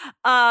that.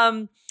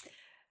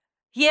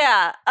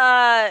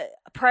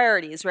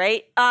 Priorities,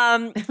 right?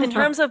 In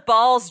terms of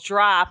balls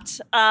dropped,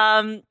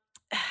 I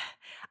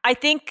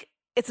think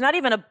it's not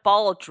even a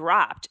ball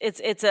dropped.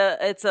 It's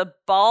a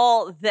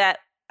ball that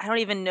I don't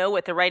even know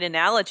what the right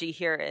analogy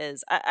here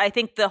is. I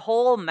think the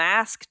whole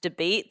mask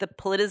debate, the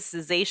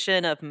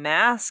politicization of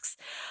masks,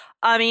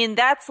 I mean,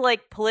 that's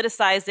like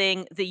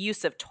politicizing the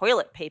use of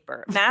toilet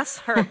paper.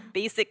 Masks are a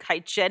basic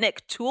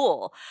hygienic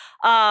tool.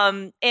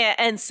 And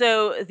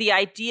so the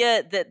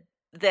idea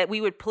that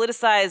we would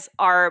politicize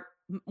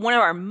one of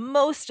our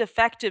most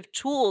effective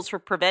tools for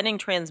preventing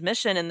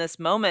transmission in this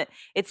moment,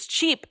 it's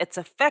cheap, it's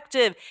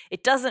effective,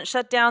 it doesn't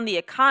shut down the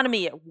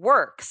economy, it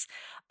works.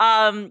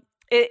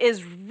 It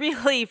is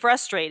really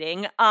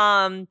frustrating.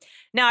 Now,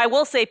 I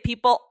will say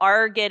people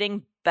are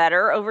getting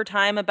better over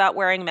time about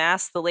wearing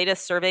masks. The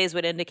latest surveys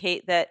would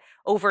indicate that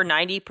over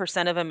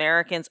 90% of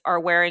Americans are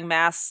wearing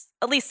masks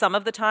at least some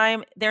of the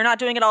time. They're not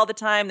doing it all the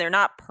time. They're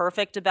not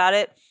perfect about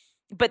it.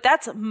 But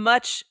that's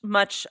much,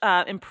 much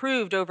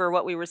improved over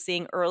what we were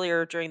seeing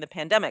earlier during the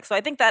pandemic. So I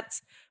think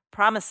that's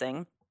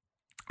promising.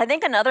 I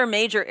think another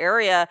major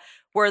area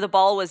where the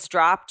ball was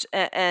dropped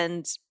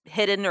and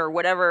hidden, or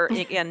whatever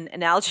again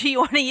analogy you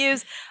want to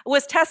use,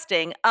 was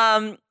testing.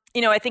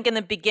 I think in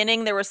the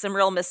beginning there were some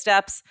real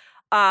missteps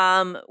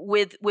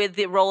with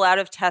the rollout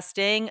of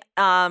testing.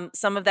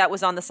 Some of that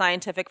was on the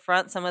scientific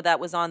front, some of that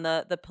was on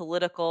the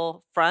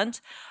political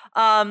front.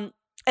 And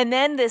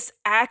then this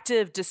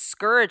active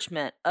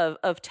discouragement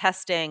of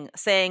testing,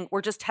 saying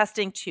we're just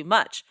testing too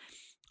much.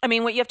 I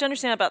mean, what you have to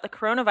understand about the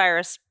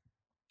coronavirus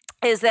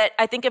is that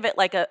I think of it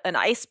like an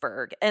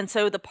iceberg. And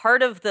so the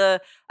part of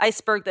the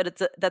iceberg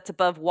that's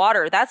above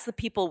water, that's the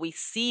people we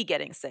see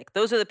getting sick.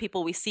 Those are the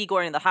people we see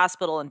going to the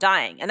hospital and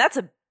dying. And that's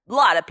a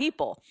lot of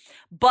people.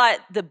 But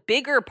the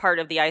bigger part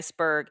of the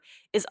iceberg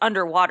is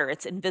underwater.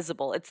 It's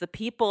invisible. It's the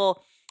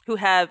people who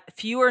have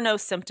few or no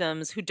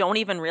symptoms, who don't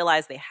even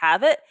realize they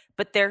have it,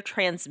 but they're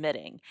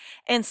transmitting.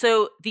 And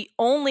so the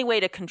only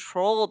way to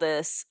control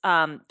this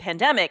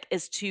pandemic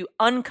is to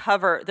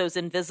uncover those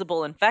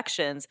invisible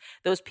infections,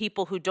 those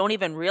people who don't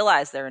even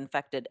realize they're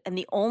infected. And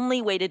the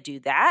only way to do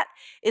that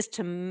is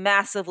to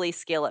massively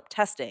scale up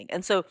testing.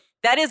 And so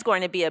that is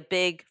going to be a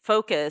big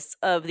focus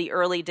of the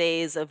early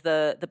days of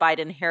the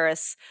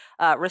Biden-Harris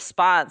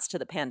response to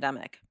the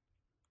pandemic.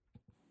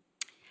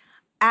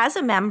 As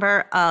a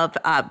member of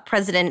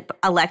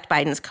President-elect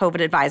Biden's COVID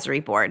advisory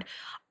board,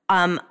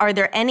 are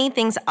there any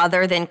things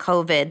other than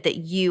COVID that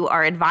you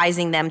are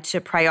advising them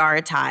to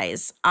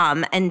prioritize?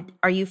 And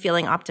are you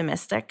feeling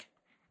optimistic?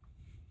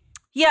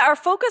 Yeah, our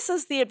focus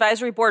as the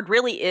advisory board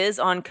really is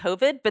on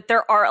COVID, but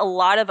there are a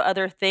lot of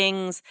other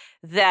things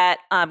that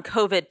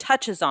COVID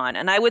touches on.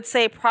 And I would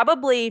say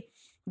probably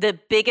the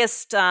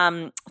biggest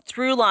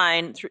through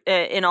line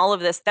in all of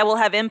this that will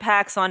have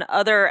impacts on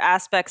other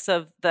aspects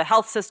of the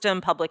health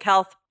system, public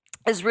health,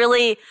 is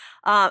really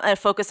a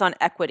focus on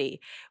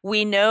equity.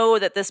 We know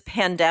that this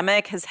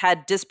pandemic has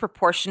had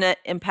disproportionate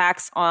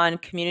impacts on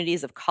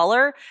communities of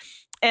color.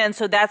 And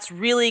so that's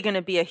really going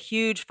to be a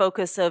huge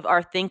focus of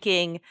our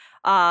thinking.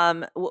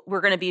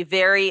 We're going to be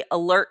very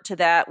alert to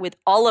that with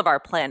all of our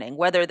planning,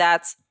 whether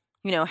that's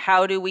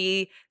how do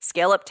we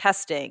scale up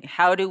testing?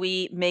 How do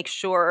we make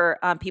sure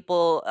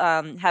people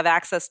have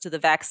access to the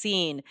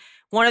vaccine?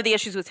 One of the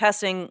issues with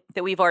testing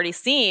that we've already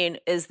seen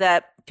is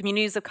that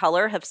communities of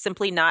color have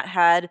simply not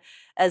had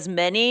as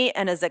many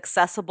and as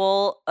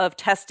accessible of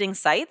testing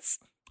sites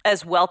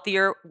as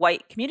wealthier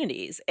white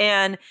communities.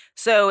 And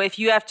so if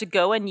you have to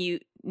go and you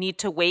need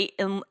to wait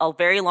in a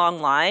very long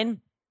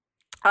line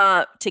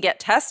to get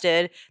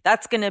tested,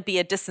 that's going to be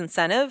a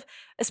disincentive,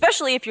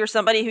 especially if you're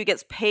somebody who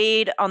gets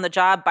paid on the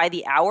job by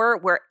the hour,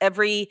 where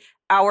every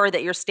hour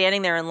that you're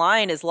standing there in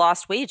line is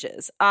lost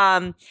wages.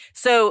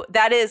 So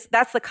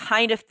that's the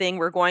kind of thing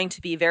we're going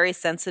to be very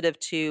sensitive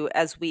to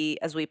as we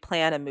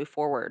plan and move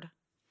forward.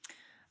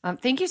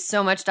 Thank you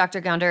so much,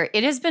 Dr. Gounder.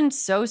 It has been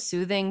so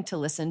soothing to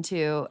listen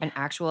to an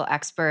actual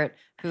expert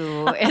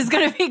who is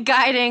going to be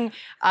guiding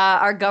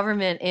our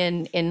government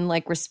in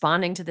like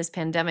responding to this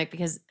pandemic,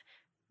 because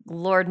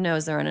Lord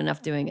knows there aren't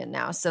enough doing it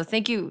now. So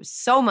thank you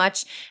so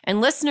much. And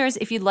listeners,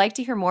 if you'd like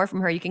to hear more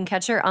from her, you can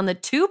catch her on the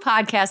 2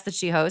 podcasts that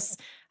she hosts.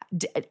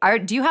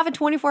 Do you have a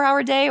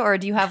 24-hour day, or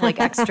do you have like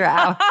extra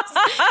hours?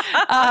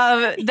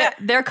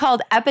 They're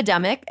called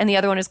Epidemic, and the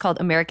other one is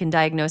called American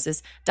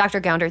Diagnosis.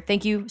 Dr. Gounder,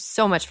 thank you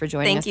so much for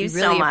joining us. Thank you so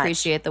much. We really much.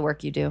 Appreciate the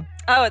work you do.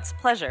 Oh, it's a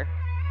pleasure.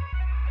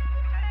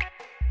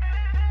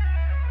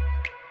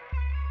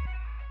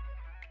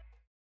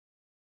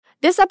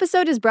 This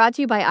episode is brought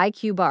to you by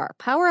IQ Bar.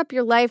 Power up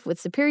your life with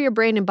superior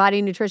brain and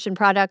body nutrition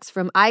products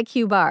from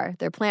IQ Bar.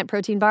 Their plant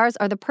protein bars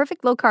are the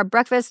perfect low-carb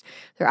breakfast.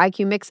 Their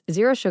IQ Mix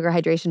zero-sugar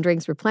hydration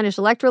drinks replenish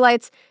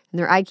electrolytes. And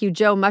their IQ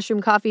Joe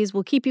mushroom coffees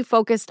will keep you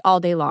focused all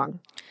day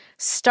long.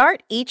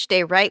 Start each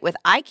day right with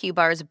IQ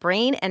Bar's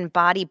brain and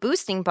body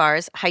boosting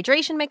bars,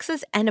 hydration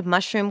mixes, and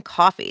mushroom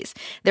coffees.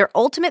 Their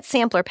ultimate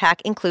sampler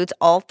pack includes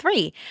all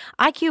 3.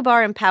 IQ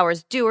Bar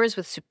empowers doers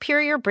with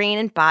superior brain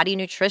and body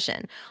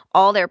nutrition.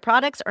 All their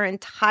products are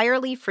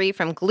entirely free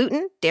from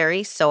gluten,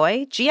 dairy,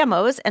 soy,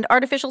 GMOs, and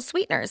artificial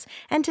sweeteners.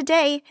 And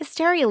today,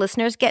 Hysteria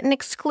listeners get an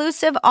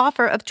exclusive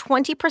offer of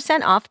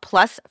 20% off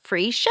plus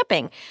free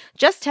shipping.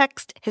 Just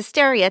text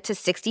Hysteria to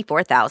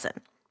 64,000.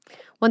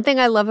 One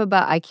thing I love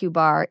about IQ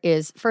Bar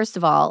is, first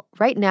of all,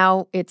 right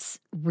now it's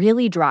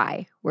really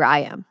dry where I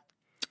am.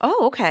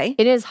 Oh, okay.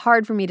 It is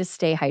hard for me to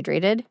stay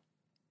hydrated.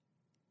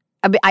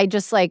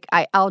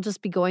 I'll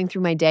just be going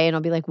through my day and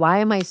I'll be like, why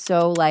am I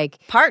so like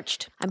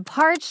parched? I'm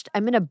parched.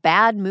 I'm in a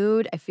bad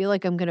mood. I feel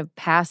like I'm going to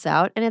pass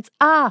out. And it's,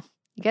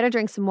 you got to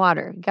drink some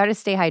water. You got to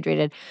stay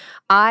hydrated.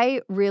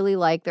 I really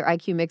like their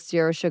IQ Mix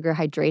zero sugar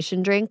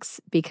hydration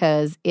drinks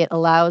because it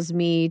allows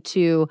me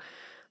to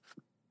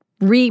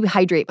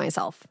rehydrate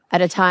myself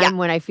at a time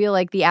when I feel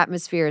like the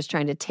atmosphere is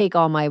trying to take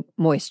all my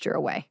moisture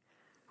away.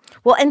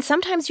 Well, and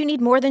sometimes you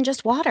need more than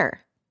just water.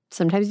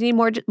 Sometimes you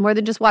need more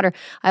than just water.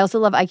 I also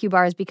love IQ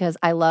Bars because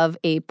I love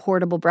a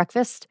portable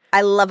breakfast.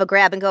 I love a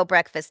grab-and-go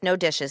breakfast, no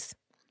dishes.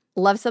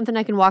 Love something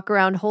I can walk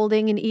around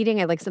holding and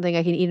eating. I like something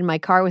I can eat in my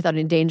car without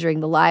endangering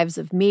the lives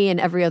of me and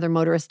every other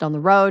motorist on the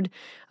road.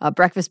 A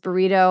breakfast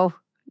burrito,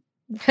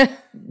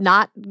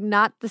 Not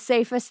the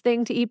safest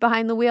thing to eat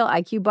behind the wheel.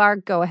 IQ bar,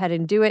 go ahead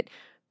and do it.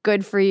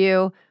 Good for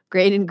you.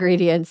 Great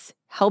ingredients.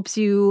 Helps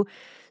you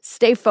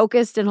stay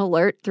focused and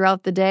alert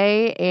throughout the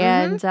day.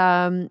 And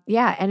and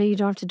you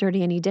don't have to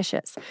dirty any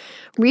dishes.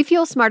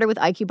 Refuel smarter with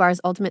IQ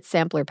Bar's Ultimate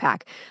Sampler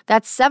Pack.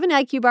 That's 7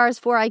 IQ Bars,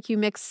 4 IQ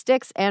Mix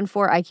sticks, and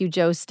 4 IQ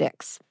Joe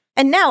sticks.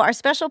 And now our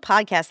special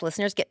podcast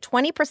listeners get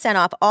 20%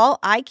 off all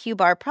IQ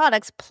Bar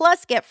products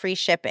plus get free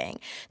shipping.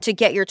 To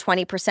get your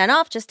 20%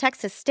 off, just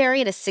text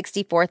Hysteria to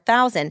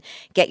 64,000.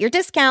 Get your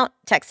discount.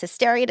 Text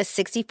Hysteria to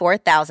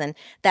 64,000.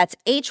 That's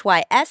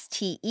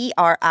HYSTERIA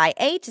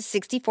to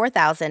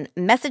 64,000.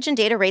 Message and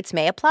data rates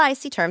may apply.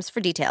 See terms for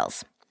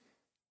details.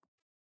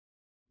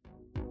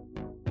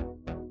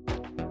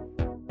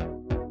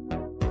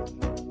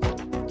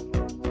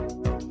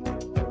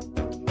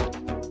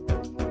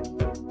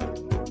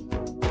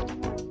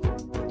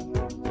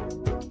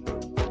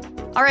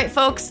 All right,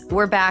 folks,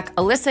 we're back.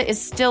 Alyssa is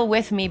still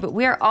with me, but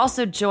we are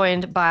also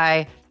joined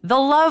by the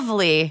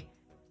lovely,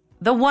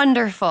 the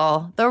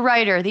wonderful, the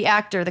writer, the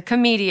actor, the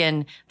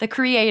comedian, the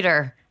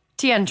creator,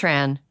 Tien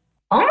Tran.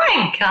 Oh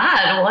my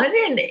God, what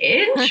an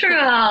intro.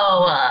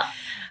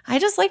 I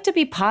just like to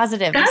be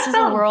positive. That this is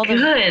a world good.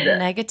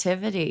 of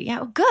negativity.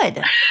 Yeah,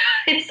 good.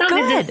 It's so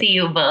good to see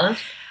you both.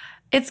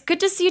 It's good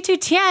to see you too.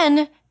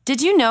 Tien,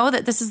 did you know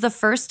that this is the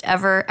first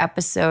ever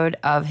episode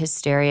of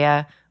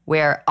Hysteria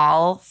where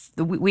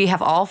we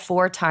have all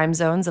 4 time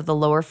zones of the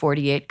lower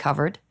 48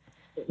 covered?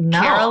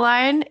 No.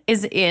 Caroline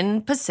is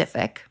in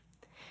Pacific.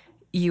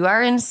 You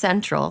are in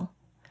Central.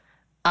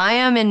 I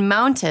am in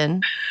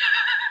Mountain.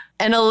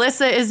 And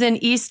Alyssa is in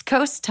East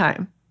Coast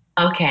time.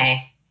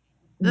 Okay.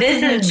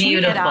 This is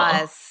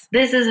beautiful.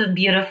 This is a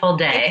beautiful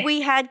day. If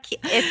we had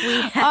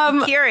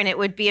Kieran, it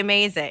would be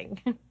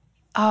amazing.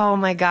 Oh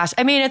my gosh.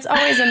 I mean, it's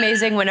always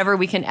amazing whenever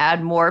we can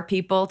add more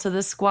people to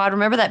the squad.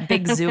 Remember that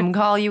big Zoom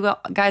call you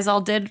guys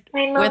all did?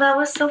 I know, that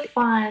was so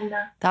fun.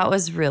 That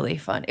was really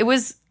fun. It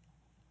was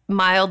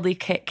mildly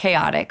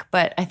chaotic,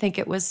 but I think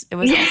it was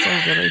also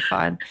really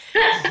fun.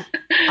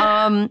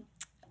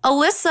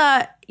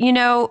 Alyssa,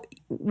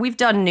 we've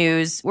done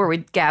news where we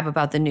gab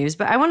about the news,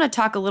 but I want to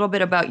talk a little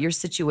bit about your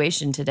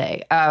situation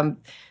today.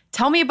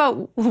 Tell me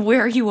about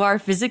where you are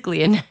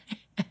physically and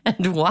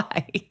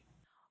why.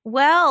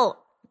 Well,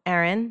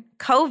 Erin,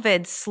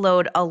 COVID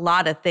slowed a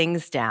lot of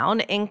things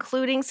down,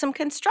 including some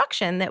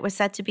construction that was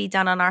set to be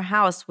done on our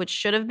house, which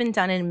should have been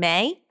done in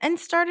May and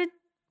started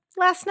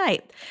last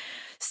night.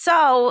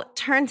 So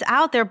turns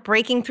out they're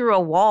breaking through a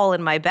wall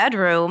in my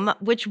bedroom,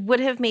 which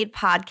would have made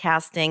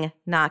podcasting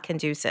not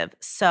conducive.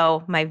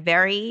 So my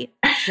very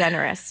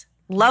generous,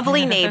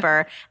 lovely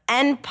neighbor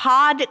and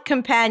pod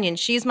companion,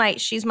 she's my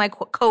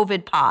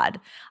COVID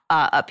pod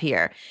up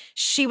here.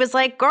 She was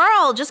like,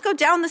 "Girl, just go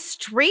down the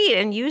street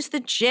and use the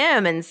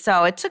gym." And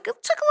so it took a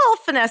little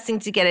finessing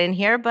to get in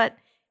here, but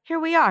here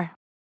we are.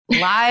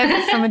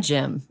 Live from a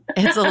gym.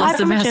 It's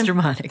Alyssa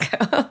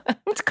Mastromonaco.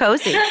 It's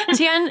cozy.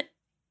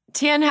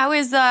 Tien,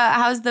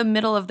 how's the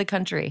middle of the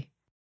country?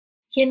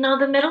 The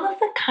middle of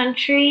the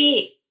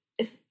country,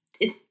 it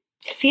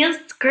feels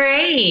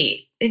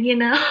great.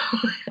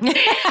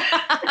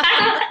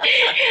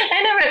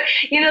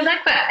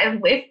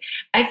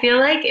 I feel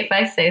like if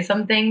I say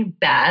something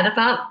bad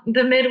about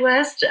the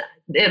Midwest,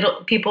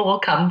 people will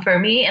come for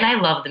me. And I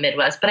love the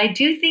Midwest, but I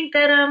do think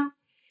that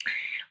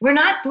we're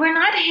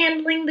not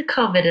handling the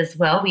COVID as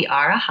well. We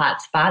are a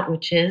hotspot,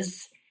 which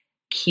is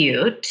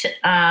cute.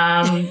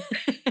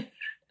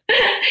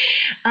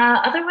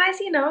 Otherwise,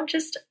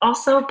 just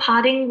also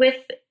podding with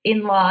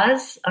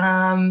in-laws.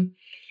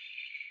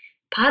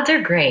 Pods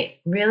are great.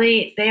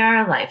 Really, they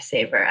are a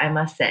lifesaver, I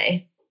must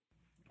say.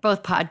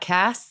 Both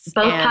podcasts?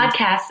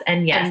 Podcasts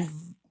and yes.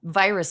 And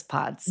virus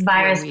pods.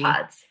 Virus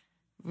pods.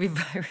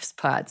 Virus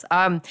pods.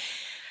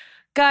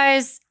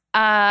 Guys,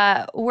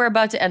 we're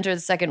about to enter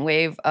the second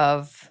wave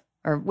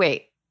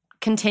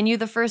continue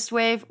the first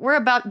wave.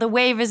 The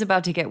wave is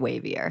about to get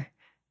wavier,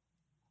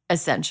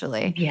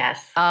 essentially.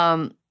 Yes.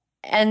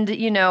 And,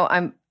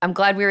 I'm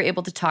glad we were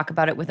able to talk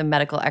about it with a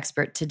medical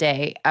expert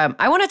today.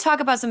 I want to talk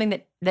about something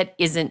that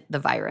isn't the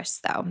virus,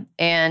 though.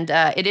 And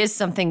it is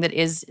something that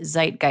is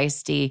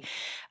zeitgeisty.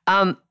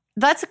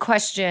 That's a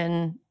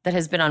question that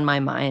has been on my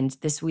mind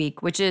this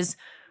week, which is,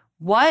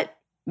 what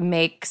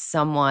makes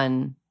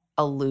someone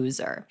a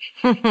loser?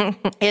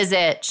 Is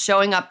it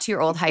showing up to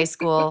your old high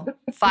school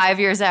 5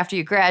 years after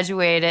you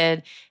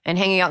graduated and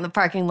hanging out in the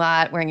parking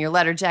lot wearing your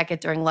letter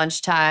jacket during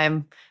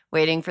lunchtime,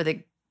 waiting for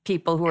the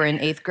people who were in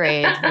 8th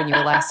grade when you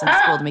were last in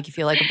school to make you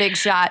feel like a big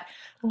shot?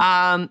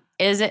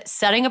 Is it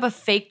setting up a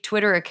fake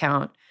Twitter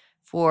account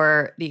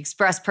for the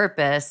express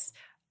purpose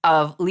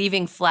of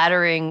leaving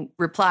flattering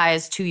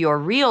replies to your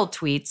real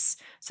tweets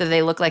so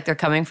they look like they're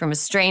coming from a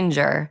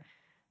stranger,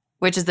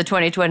 which is the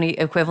 2020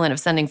 equivalent of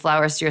sending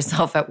flowers to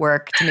yourself at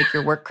work to make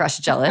your work crush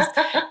jealous?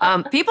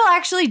 People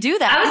actually do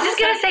that. I was just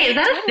going to say, is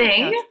that a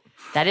thing?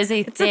 That is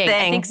a thing.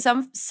 I think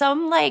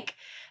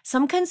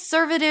some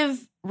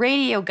conservative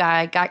radio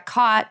guy got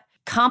caught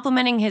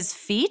complimenting his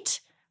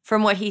feet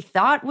from what he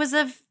thought was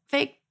a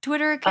fake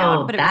Twitter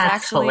account, but it was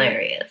actually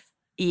hilarious.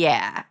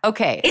 Yeah.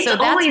 Okay. It's so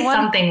that's always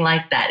something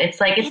like that. It's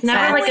like, it's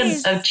never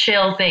always... like a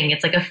chill thing.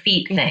 It's like a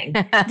feet thing.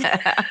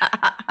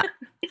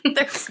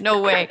 There's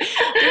no way.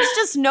 There's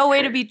just no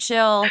way to be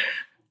chill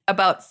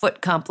about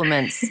foot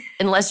compliments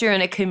unless you're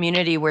in a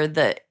community where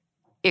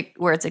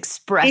where it's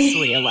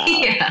expressly allowed.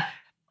 Yeah.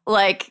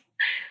 Like,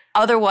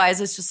 otherwise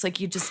it's just like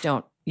you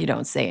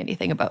don't say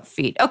anything about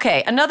feet.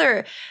 Okay,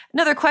 another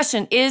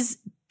question is,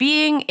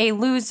 being a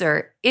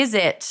loser, is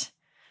it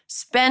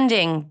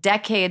spending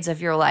decades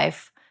of your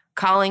life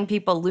calling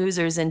people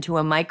losers into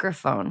a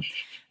microphone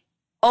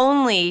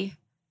only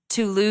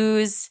to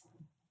lose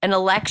an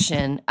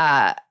election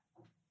on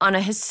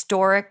a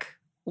historic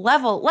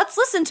level? Let's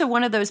listen to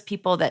one of those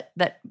people that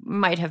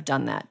might have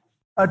done that.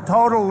 A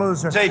total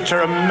loser. A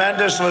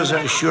tremendous loser.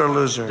 A sure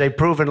loser. A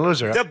proven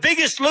loser. The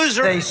biggest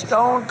loser. A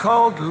stone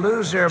cold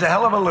loser. A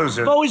hell of a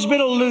loser. Always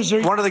been a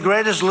loser. One of the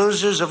greatest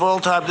losers of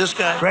all time. This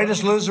guy.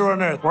 Greatest loser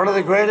on earth. One of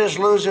the greatest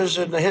losers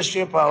in the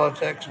history of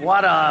politics.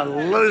 What a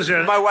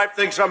loser. My wife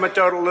thinks I'm a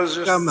total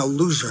loser. I'm a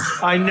loser.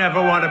 I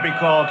never want to be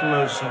called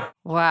loser.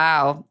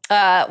 Wow.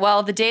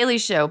 Well, The Daily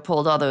Show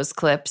pulled all those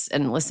clips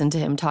and listened to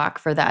him talk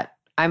for that.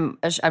 I'm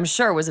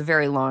sure it was a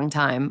very long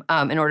time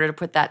in order to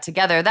put that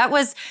together. That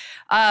was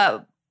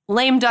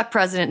lame duck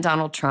President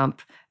Donald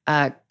Trump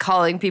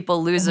calling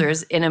people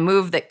losers in a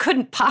move that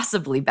couldn't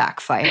possibly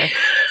backfire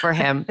for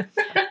him.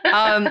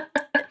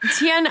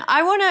 Tien,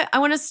 I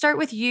want to start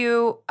with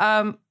you.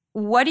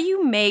 What do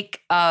you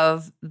make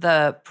of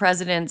the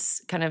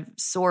president's kind of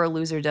sore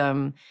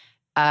loserdom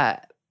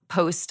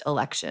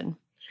post-election?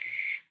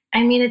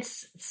 I mean,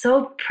 it's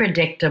so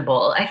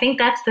predictable. I think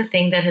that's the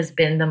thing that has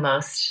been the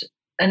most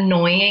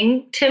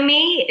annoying to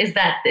me, is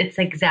that it's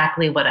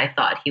exactly what I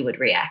thought he would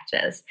react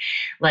as.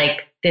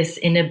 Like this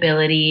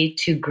inability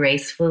to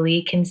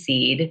gracefully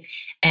concede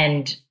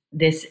and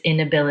this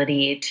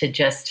inability to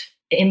just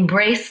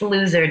embrace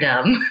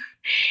loserdom.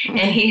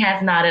 And he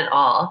has not at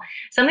all.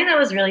 Something that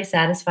was really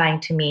satisfying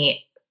to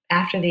me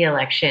after the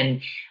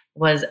election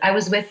was I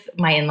was with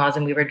my in-laws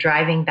and we were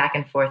driving back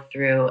and forth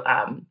through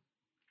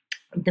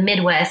the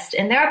Midwest.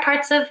 And there are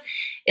parts of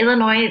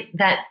Illinois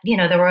that,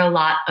 there were a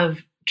lot of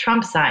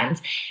Trump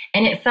signs,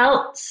 and it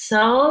felt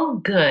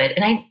so good.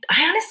 And I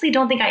honestly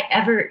don't think I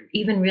ever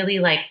even really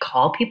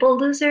call people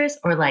losers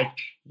or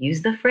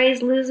use the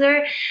phrase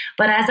loser.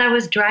 But as I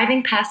was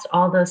driving past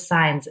all those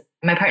signs,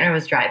 my partner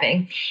was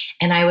driving,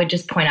 and I would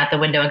just point out the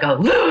window and go,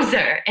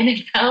 loser. And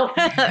it felt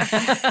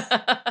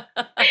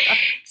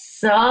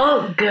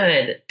so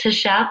good to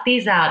shout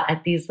these out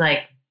at these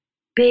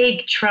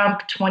big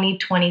Trump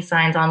 2020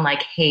 signs on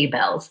hay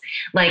bales.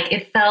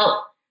 It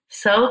felt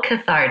so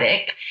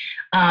cathartic.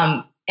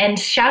 And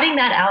shouting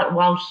that out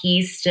while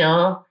he's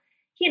still,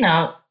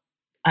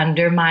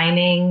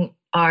 undermining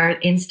our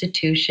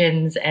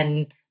institutions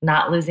and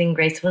not losing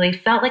gracefully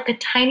felt like a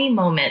tiny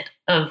moment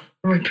of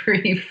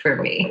reprieve for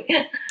me.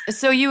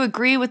 So you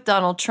agree with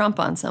Donald Trump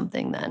on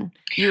something then?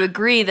 You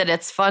agree that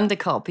it's fun to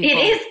call people?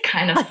 It is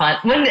kind of fun.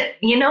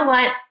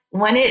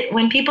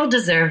 When people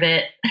deserve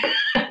it,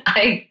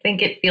 I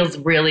think it feels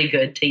really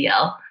good to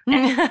yell.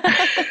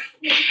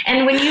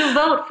 And when you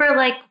vote for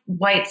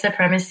white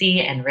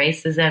supremacy and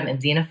racism and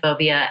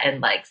xenophobia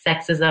and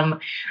sexism,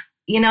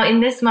 in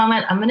this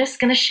moment, I'm just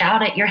going to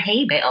shout at your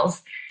hay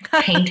bales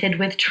painted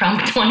with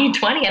Trump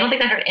 2020. I don't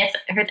think that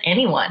hurt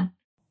anyone.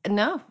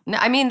 No.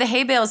 I mean, the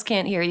hay bales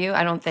can't hear you,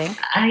 I don't think.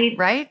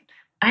 Right?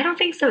 I don't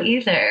think so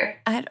either.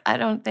 I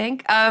don't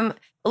think.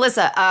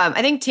 Alyssa,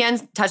 I think Tien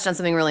touched on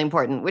something really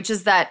important, which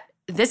is that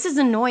this is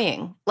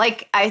annoying.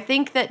 I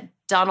think that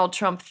Donald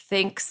Trump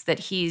thinks that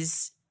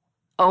he's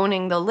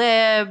owning the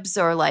libs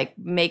or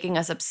making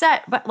us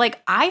upset, but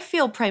I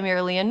feel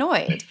primarily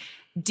annoyed.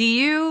 Do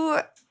you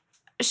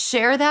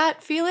share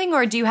that feeling,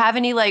 or do you have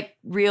any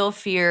real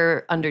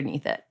fear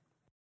underneath it?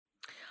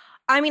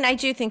 I mean, I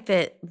do think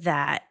that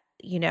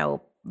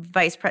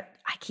I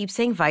keep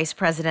saying Vice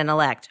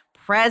President-elect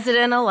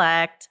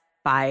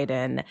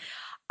Biden.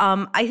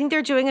 I think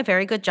they're doing a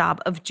very good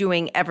job of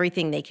doing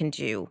everything they can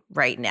do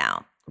right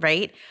now,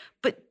 right?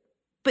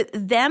 But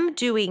them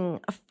doing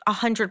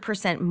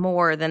 100%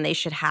 more than they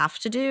should have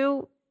to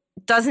do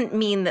doesn't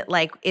mean that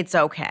it's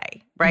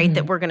okay, right? Mm-hmm.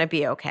 That we're going to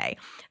be okay.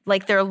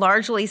 They're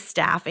largely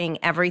staffing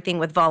everything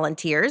with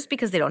volunteers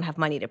because they don't have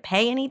money to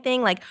pay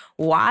anything.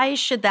 Why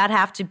should that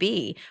have to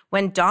be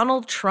when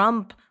Donald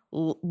Trump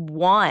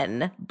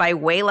won by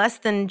way less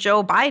than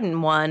Joe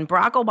Biden won?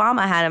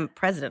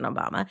 President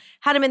Obama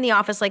had him in the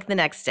office the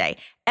next day.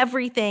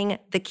 Everything,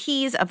 the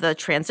keys of the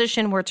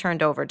transition were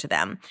turned over to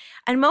them.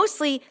 And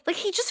mostly,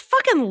 he just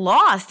fucking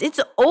lost. It's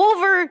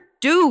over,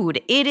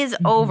 dude. It is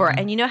over.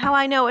 And you know how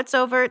I know it's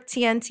over,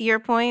 Tien, to your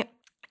point,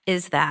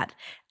 is that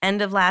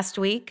end of last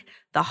week,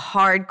 the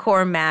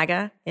hardcore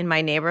MAGA in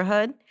my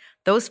neighborhood,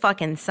 Those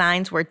fucking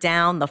signs were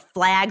down. The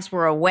flags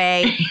were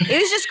away.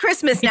 It was just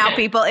Christmas now,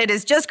 people. It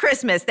is just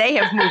Christmas. They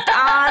have moved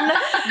on.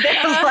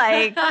 They're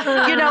like,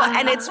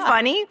 and it's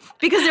funny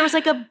because there was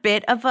like a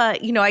bit of a,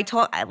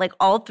 I like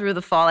all through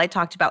the fall, I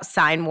talked about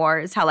sign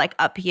wars, how like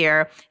up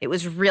here, it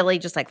was really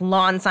just like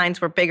lawn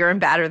signs were bigger and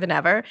badder than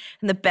ever.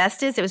 And the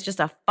best is it was just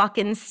a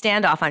fucking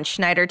standoff on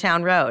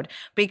Schneidertown Road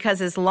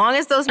because as long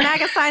as those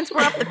MAGA signs were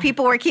up, the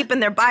people were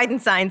keeping their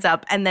Biden signs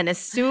up. And then as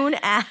soon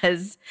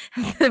as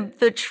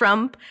the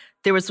Trump,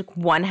 there was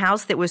one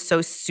house that was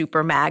so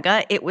super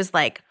MAGA. It was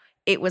like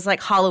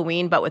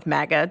Halloween, but with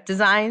MAGA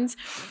designs.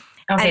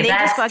 Okay, and they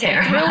that's just fucking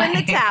terrifying. threw in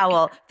the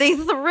towel. They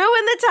threw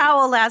in the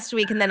towel last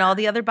week, and then all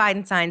the other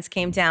Biden signs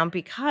came down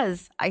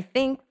because I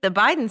think the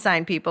Biden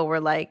sign people were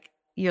like,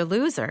 "You're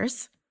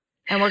losers."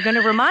 And we're going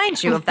to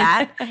remind you of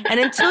that. And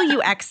until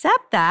you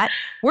accept that,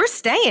 we're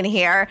staying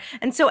here.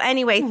 And so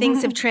anyway,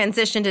 things have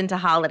transitioned into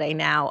holiday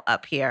now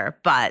up here.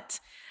 But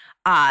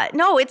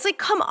no, it's like,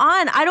 come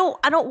on. I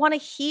don't want to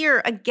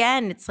hear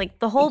again. It's like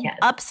the whole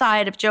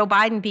upside of Joe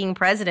Biden being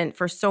president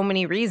for so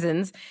many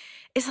reasons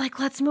is like,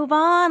 let's move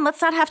on.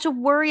 Let's not have to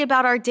worry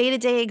about our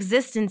day-to-day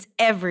existence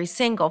every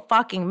single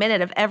fucking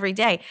minute of every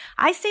day.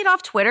 I stayed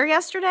off Twitter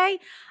yesterday.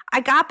 I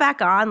got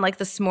back on like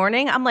this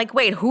morning. I'm like,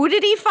 wait, who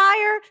did he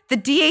fire? The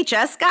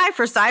DHS guy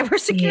for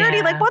cybersecurity?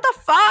 Yeah. Like, what the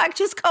fuck?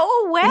 Just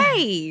go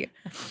away.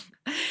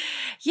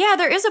 Yeah,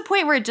 there is a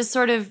point where it just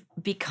sort of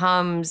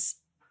becomes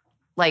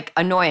like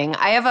annoying.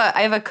 I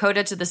have a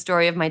coda to the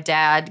story of my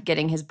dad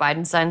getting his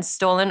Biden signs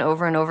stolen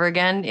over and over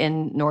again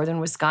in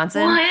northern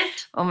Wisconsin.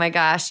 What? Oh my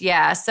gosh.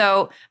 Yeah.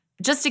 So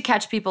just to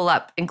catch people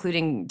up,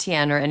 including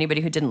Tien or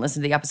anybody who didn't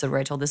listen to the episode where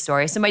I told this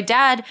story. So my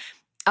dad,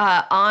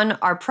 on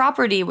our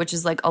property, which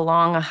is like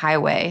along a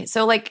highway.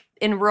 So like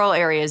in rural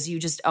areas, you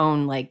just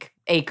own like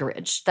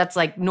acreage. That's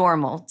like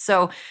normal.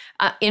 So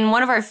in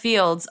one of our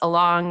fields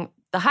along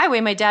the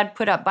highway, my dad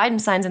put up Biden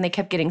signs and they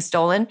kept getting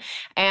stolen.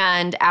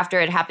 And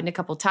after it happened a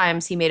couple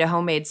times, he made a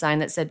homemade sign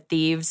that said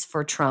 "Thieves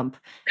for Trump."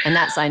 And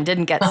that sign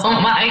didn't get stolen.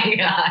 Oh my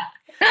God.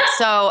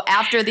 So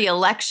after the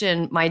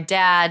election, my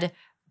dad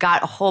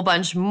got a whole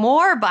bunch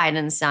more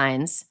Biden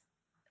signs.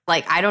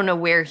 Like, I don't know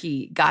where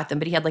he got them,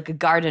 but he had like a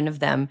garden of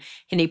them.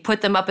 And he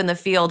put them up in the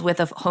field with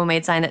a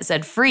homemade sign that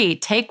said "Free,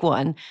 take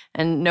one."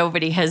 And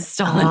nobody has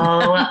stolen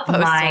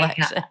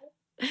post-election.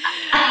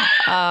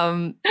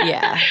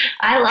 Yeah.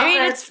 I love mean,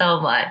 that it's so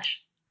much.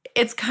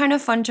 It's kind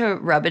of fun to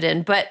rub it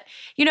in. But,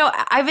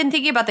 I've been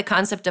thinking about the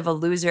concept of a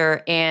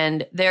loser,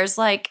 and there's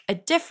like a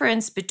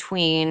difference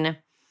between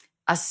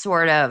a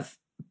sort of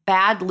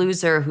bad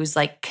loser who's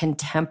like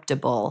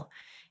contemptible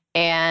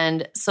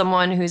and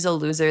someone who's a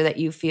loser that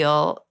you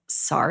feel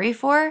sorry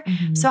for.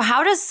 Mm-hmm. So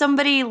how does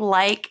somebody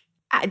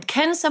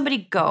can somebody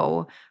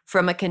go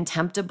from a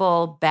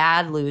contemptible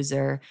bad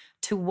loser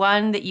to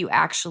one that you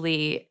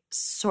actually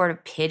sort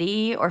of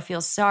pity or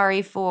feel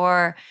sorry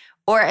for,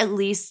 or at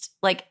least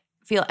like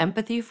feel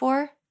empathy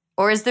for?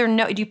 Or is there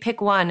do you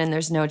pick one and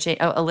there's no change?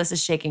 Oh,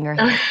 Alyssa's shaking her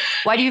head.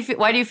 Why do you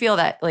feel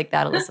that like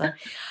that, Alyssa?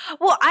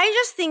 Well, I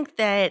just think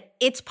that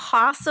it's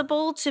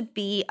possible to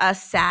be a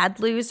sad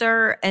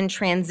loser and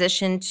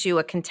transition to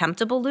a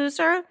contemptible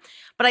loser,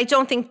 but I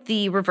don't think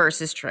the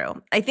reverse is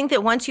true. I think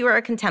that once you are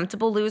a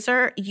contemptible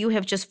loser, you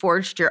have just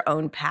forged your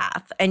own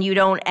path and you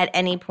don't at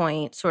any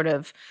point sort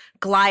of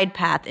glide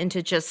path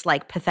into just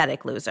like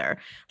pathetic loser.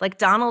 Like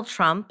Donald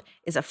Trump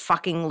is a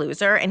fucking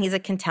loser and he's a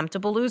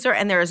contemptible loser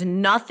and there is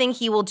nothing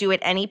he will do at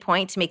any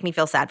point to make me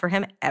feel sad for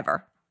him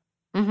ever.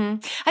 Mm-hmm.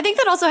 I think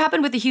that also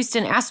happened with the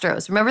Houston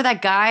Astros. Remember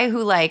that guy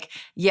who like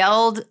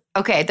yelled?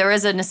 Okay, there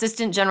was an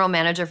assistant general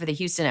manager for the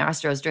Houston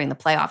Astros during the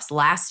playoffs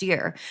last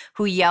year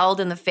who yelled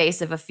in the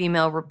face of a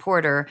female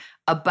reporter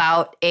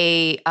about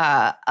a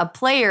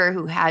player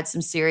who had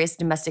some serious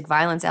domestic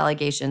violence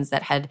allegations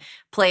that had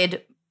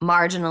played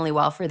marginally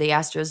well for the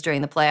Astros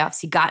during the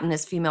playoffs. He got in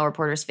this female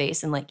reporter's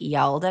face and like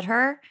yelled at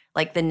her,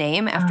 like the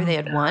name after they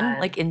had won,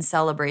 like in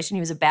celebration.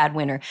 He was a bad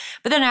winner.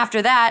 But then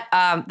after that,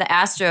 the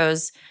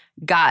Astros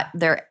got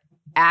their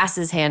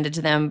asses handed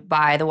to them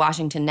by the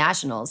Washington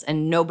Nationals,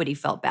 and nobody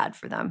felt bad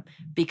for them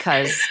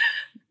because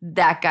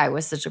that guy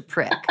was such a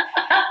prick.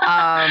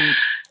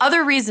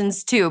 Other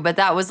reasons too, but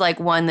that was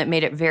like one that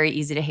made it very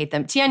easy to hate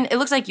them. Tien, it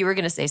looks like you were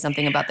going to say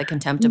something about the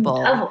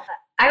contemptible. Oh,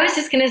 I was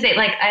just going to say,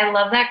 like, I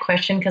love that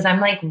question because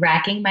I'm like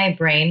racking my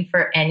brain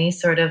for any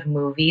sort of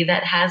movie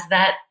that has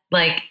that,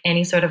 like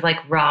any sort of like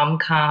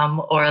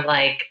rom-com or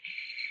like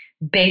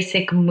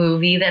basic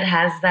movie that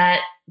has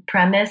that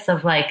premise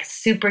of like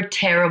super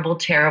terrible,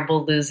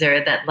 terrible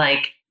loser that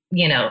like,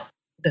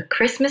 the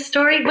Christmas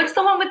Story. What's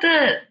the one with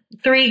the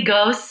 3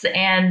 ghosts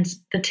and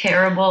the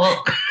terrible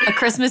A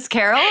Christmas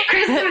Carol?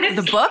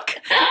 The book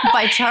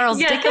by Charles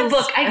Dickens. Yes, the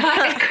book.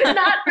 I could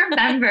not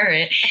remember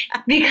it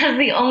because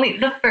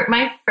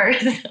my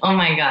first, oh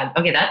my God.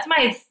 Okay, that's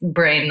my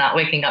brain not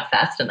waking up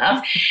fast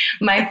enough.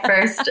 My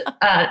first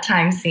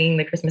time seeing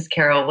the Christmas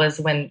Carol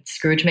was when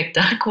Scrooge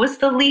McDuck was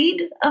the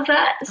lead of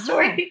that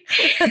story.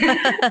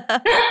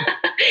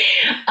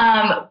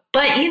 But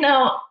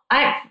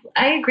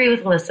I agree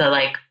with Alyssa.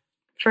 Like,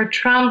 for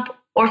Trump,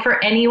 or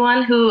for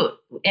anyone who,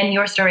 and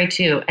your story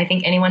too, I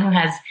think anyone who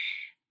has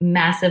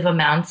massive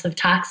amounts of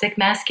toxic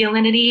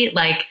masculinity,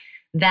 like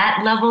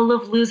that level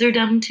of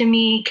loserdom to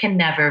me can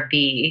never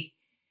be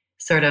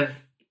sort of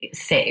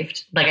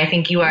saved. Like, I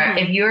think you are,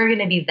 if you're going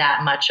to be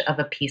that much of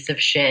a piece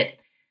of shit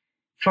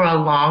for a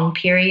long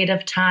period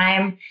of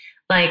time,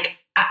 like,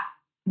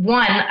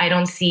 one, I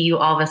don't see you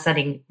all of a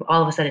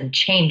sudden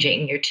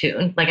changing your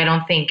tune. Like, I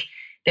don't think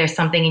there's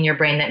something in your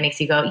brain that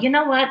makes you go, you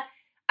know what?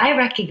 I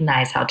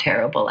recognize how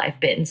terrible I've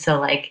been. So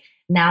like,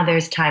 now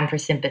there's time for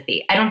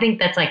sympathy. I don't think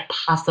that's like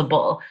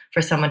possible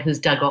for someone who's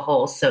dug a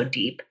hole so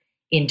deep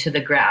into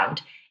the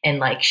ground and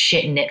like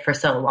shit in it for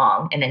so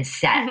long and then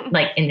sat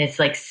like, and it's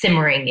like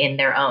simmering in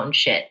their own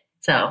shit.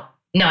 So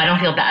no, I don't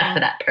feel bad for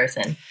that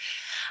person.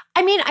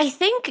 I mean, I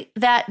think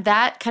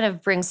that kind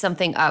of brings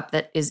something up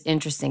that is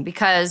interesting,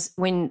 because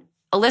when,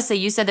 Alyssa,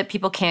 you said that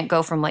people can't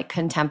go from like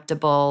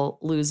contemptible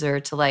loser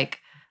to like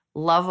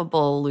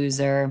lovable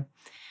loser.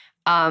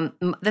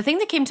 The thing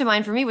that came to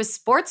mind for me was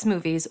sports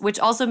movies, which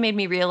also made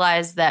me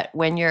realize that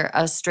when you're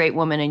a straight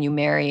woman and you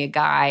marry a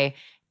guy,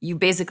 you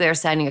basically are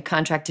signing a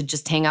contract to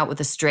just hang out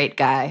with a straight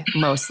guy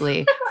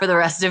mostly for the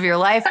rest of your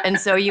life. And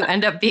so you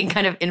end up being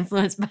kind of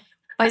influenced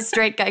by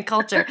straight guy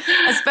culture,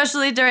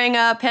 especially during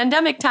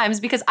pandemic times,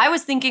 because I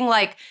was thinking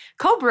like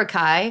Cobra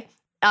Kai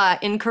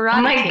in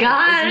Karate Kid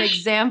is an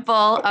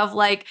example of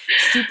like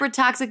super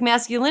toxic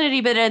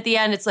masculinity, but at the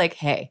end it's like,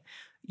 hey,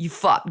 you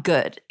fought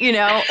good, you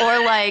know,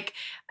 or like,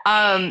 but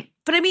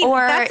I mean,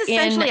 that's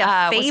essentially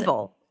a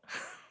fable.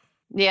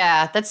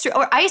 Yeah, that's true.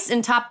 Or Ice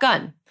in Top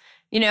Gun.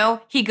 You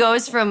know, he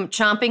goes from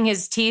chomping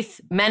his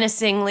teeth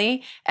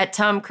menacingly at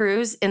Tom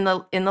Cruise in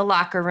the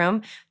locker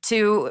room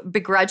to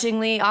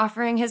begrudgingly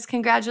offering his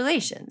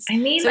congratulations. I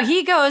mean, so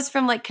he goes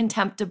from like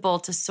contemptible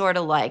to sort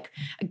of like,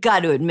 I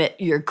got to admit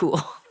you're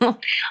cool.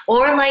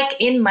 Or like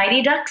in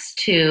Mighty Ducks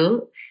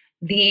 2,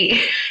 the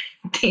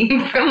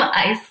team from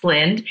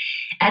Iceland,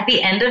 at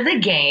the end of the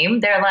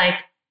game, they're like,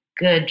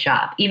 good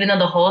job. Even though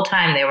the whole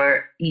time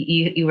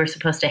you were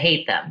supposed to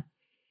hate them.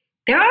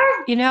 There are,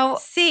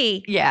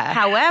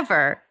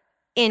 However,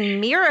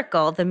 in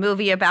Miracle, the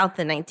movie about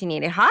the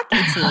 1980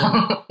 hockey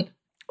team,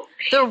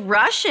 the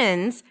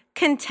Russians,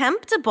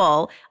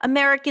 contemptible.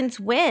 Americans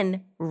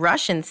win.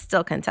 Russians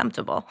still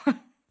contemptible.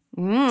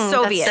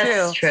 Soviets.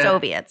 That's true.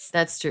 Soviets.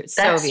 That's true.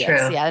 That's Soviets.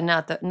 true. Yeah,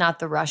 not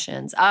the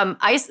Russians.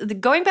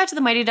 Going back to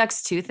the Mighty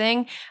Ducks 2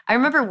 thing, I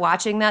remember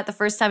watching that the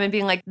first time and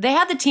being like, they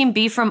had the team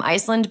be from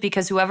Iceland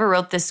because whoever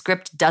wrote this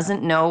script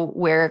doesn't know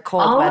where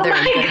cold weather is.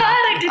 Oh my God,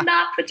 I did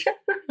not put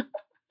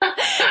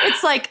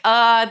It's like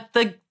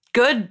the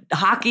good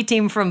hockey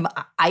team from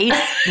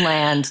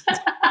Iceland.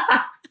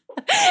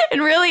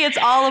 And really it's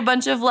all a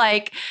bunch of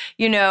like,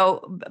 you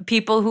know,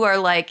 people who are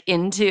like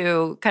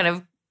into kind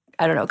of,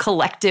 I don't know,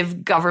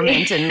 collective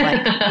government and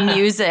like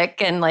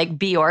music and like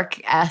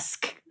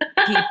Bjork-esque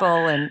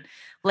people and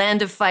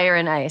Land of Fire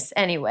and Ice.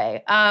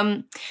 Anyway,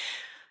 so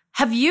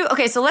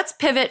let's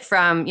pivot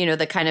from, you know,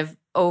 the kind of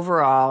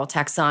overall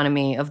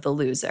taxonomy of the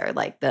loser,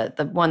 like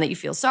the one that you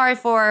feel sorry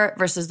for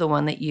versus the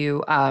one that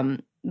you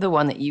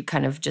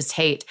kind of just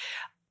hate.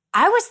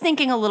 I was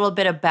thinking a little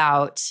bit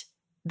about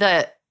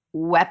the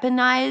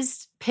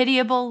weaponized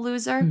pitiable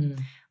loser.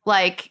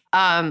 Like,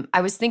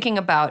 I was thinking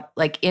about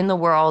like in the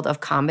world of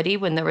comedy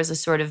when there was a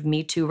sort of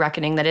Me Too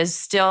reckoning that is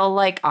still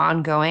like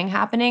ongoing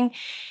happening.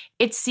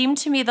 It seemed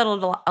to me that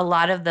a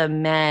lot of the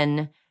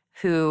men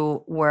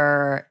who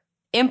were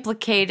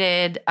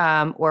implicated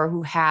or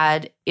who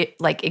had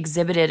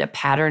exhibited a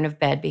pattern of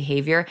bad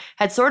behavior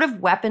had sort of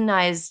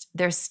weaponized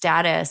their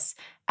status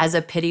as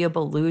a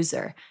pitiable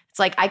loser. It's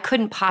like, I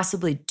couldn't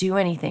possibly do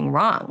anything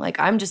wrong. Like,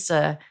 I'm just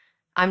a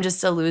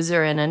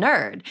loser and a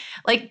nerd.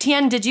 Like,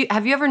 Tien,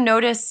 have you ever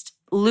noticed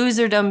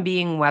loserdom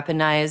being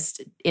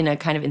weaponized in a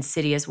kind of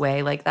insidious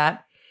way like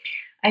that?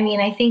 I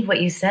mean, I think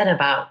what you said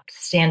about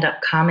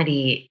stand-up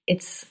comedy,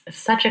 it's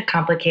such a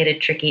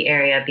complicated, tricky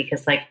area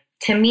because, like,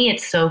 to me,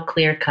 it's so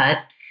clear-cut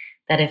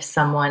that if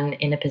someone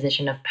in a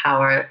position of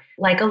power,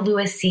 like a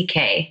Louis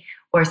C.K.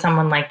 or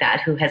someone like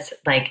that who has,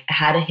 like,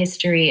 had a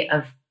history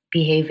of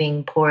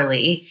behaving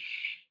poorly,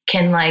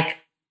 can, like,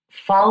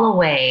 fall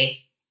away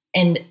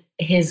and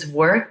his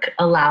work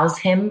allows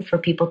him for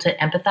people to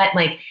empathize.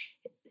 Like,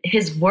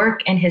 his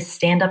work and his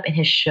stand-up and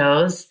his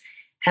shows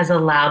has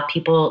allowed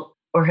people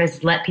or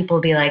has let people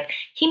be like,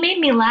 he made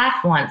me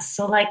laugh once,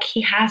 so like he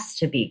has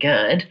to be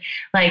good.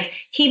 Like,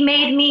 he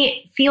made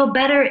me feel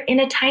better in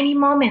a tiny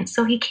moment,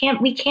 so we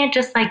can't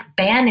just like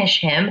banish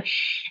him.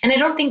 And I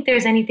don't think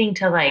there's anything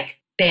to like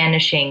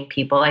banishing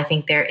people. I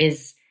think there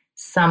is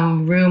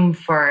some room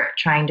for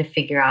trying to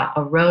figure out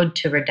a road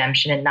to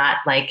redemption and not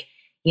like,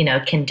 you know,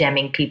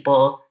 condemning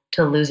people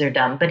to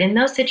loserdom. But in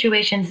those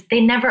situations,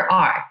 they never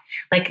are.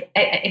 Like,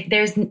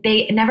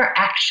 they never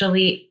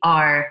actually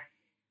are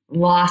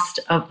lost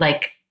of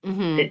like,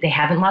 they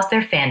haven't lost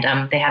their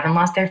fandom, they haven't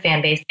lost their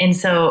fan base. And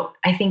so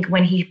I think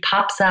when he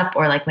pops up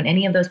or like when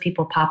any of those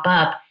people pop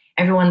up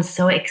everyone's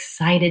so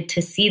excited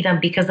to see them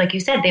because, like you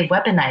said, they've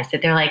weaponized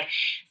it. They're like,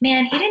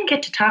 man, he didn't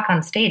get to talk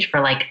on stage for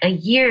like a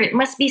year. It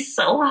must be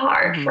so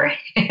hard for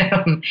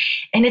him.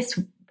 And it's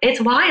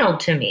wild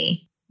to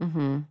me.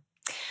 Mm-hmm.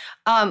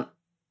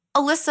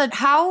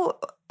 Alyssa,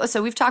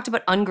 so we've talked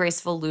about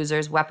ungraceful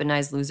losers,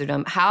 weaponized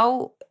loserdom.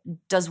 How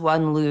does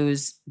one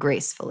lose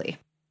gracefully?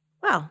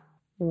 Well,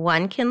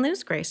 one can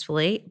lose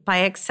gracefully by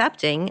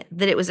accepting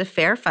that it was a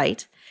fair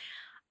fight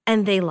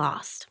and they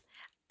lost.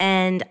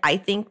 And I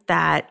think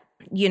that,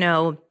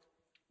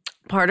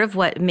 part of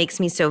what makes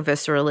me so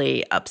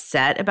viscerally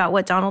upset about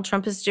what Donald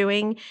Trump is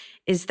doing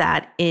is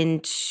that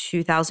in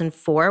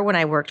 2004, when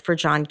I worked for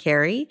John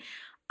Kerry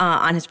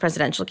on his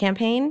presidential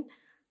campaign,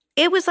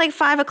 it was like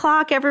 5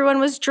 o'clock. Everyone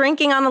was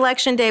drinking on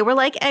election day. We're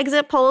like,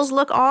 exit polls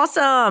look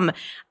awesome.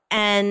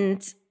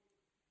 And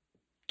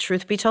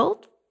truth be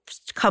told,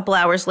 a couple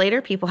hours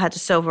later, people had to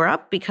sober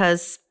up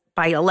because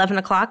by 11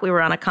 o'clock, we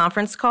were on a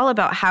conference call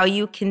about how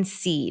you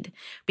concede,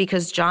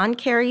 because John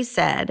Kerry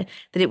said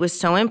that it was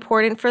so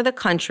important for the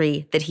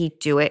country that he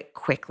do it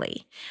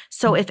quickly.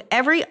 So if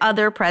every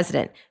other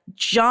president,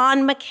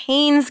 John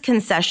McCain's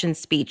concession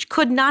speech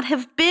could not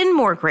have been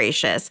more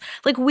gracious.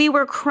 Like, we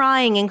were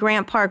crying in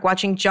Grant Park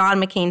watching John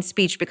McCain's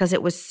speech because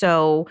it was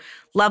so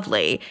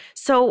lovely.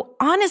 So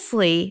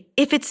honestly,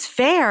 if it's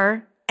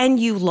fair and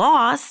you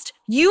lost,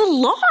 you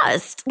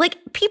lost. Like,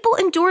 people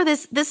endure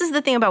this. This is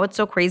the thing about what's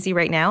so crazy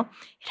right now.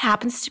 It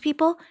happens to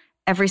people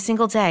every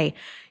single day.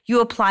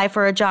 You apply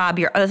for a job.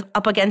 You're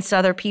up against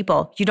other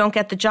people. You don't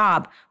get the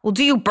job. Well,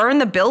 do you burn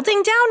the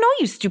building down? No,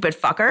 you stupid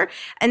fucker.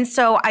 And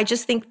so I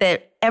just think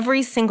that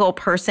every single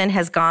person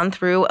has gone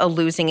through a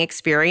losing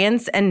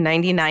experience, and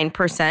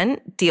 99%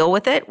 deal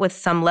with it with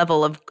some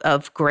level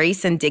of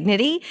grace and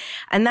dignity.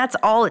 And that's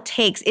all it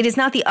takes. It is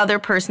not the other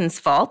person's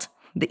fault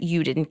that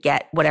you didn't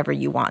get whatever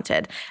you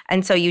wanted.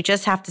 And so you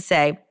just have to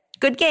say,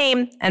 good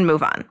game, and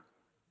move on.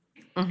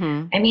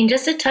 Mm-hmm. I mean,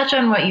 just to touch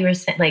on what you were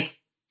saying, like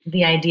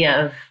the idea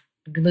of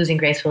losing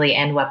gracefully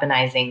and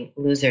weaponizing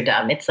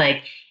loserdom. It's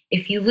like,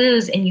 if you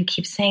lose and you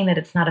keep saying that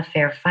it's not a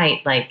fair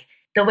fight, like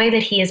the way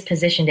that he has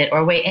positioned it,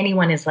 or way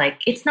anyone is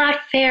like, it's not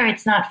fair,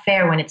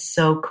 when it's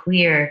so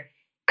clear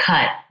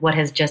cut what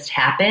has just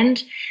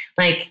happened.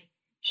 Like,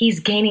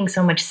 he's gaining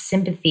so much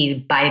sympathy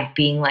by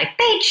being like,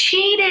 they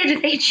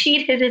cheated,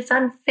 it's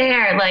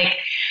unfair. Like,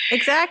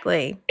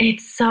 exactly.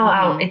 It's so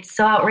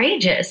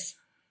outrageous.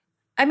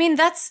 I mean,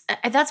 that's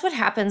what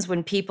happens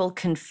when people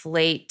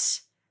conflate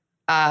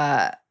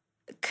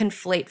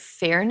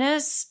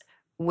fairness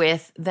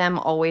with them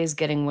always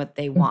getting what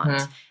they want.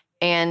 Mm-hmm.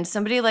 And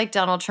somebody like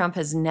Donald Trump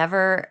has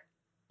never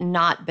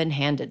not been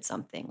handed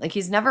something. Like,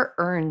 he's never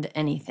earned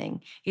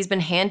anything. He's been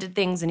handed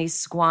things and he's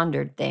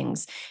squandered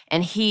things.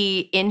 And he,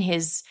 in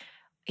his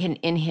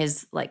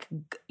like,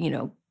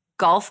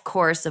 golf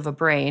course of a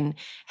brain,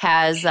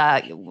 has,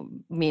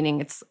 meaning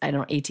it's,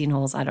 18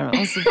 holes. I don't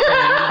know.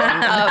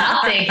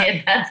 I'll take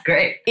it. That's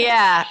great.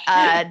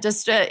 Yeah.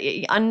 Just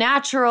a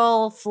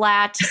unnatural,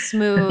 flat,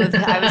 smooth.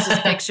 I was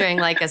just picturing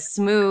like a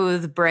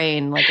smooth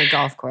brain, like a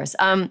golf course.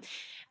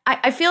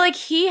 I feel like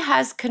he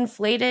has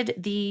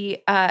conflated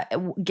the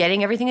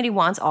getting everything that he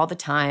wants all the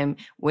time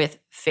with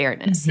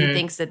fairness. Mm-hmm. He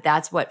thinks that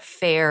that's what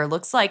fair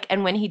looks like.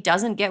 And when he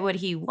doesn't get what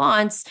he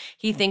wants,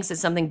 he thinks that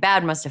something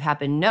bad must have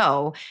happened.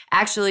 No,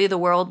 actually, the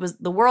world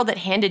that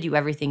handed you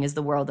everything is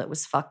the world that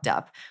was fucked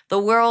up. The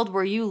world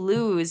where you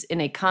lose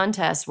in a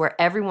contest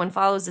where everyone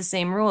follows the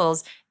same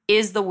rules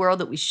is the world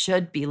that we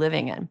should be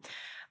living in.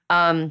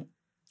 I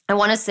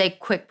want to say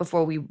quick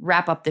before we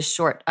wrap up this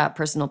short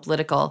personal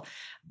political.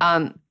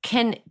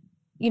 Can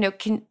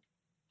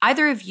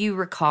either of you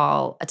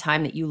recall a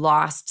time that you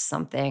lost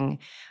something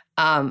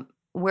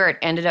where it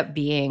ended up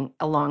being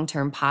a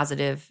long-term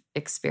positive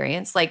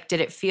experience? Like,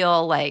 did it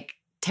feel like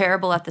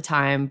terrible at the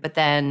time, but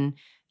then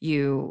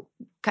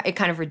it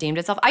kind of redeemed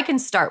itself? I can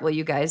start while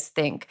you guys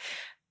think.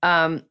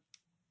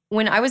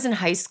 When I was in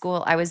high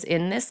school, I was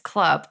in this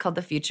club called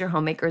the Future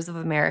Homemakers of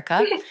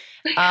America.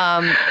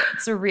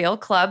 It's a real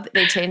club.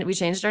 We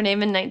changed our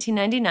name in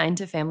 1999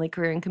 to Family,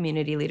 Career, and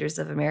Community Leaders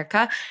of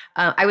America.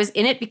 I was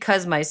in it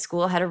because my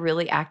school had a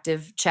really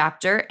active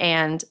chapter,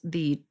 and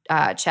the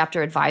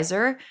chapter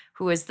advisor,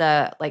 who was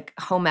the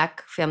home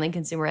ec family and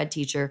consumer ed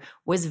teacher,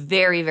 was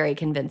very, very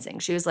convincing.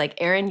 She was like,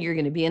 Erin, you're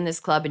going to be in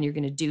this club and you're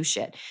going to do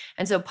shit.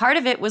 And so part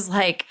of it was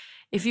like,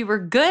 if you were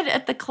good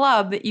at the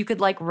club, you could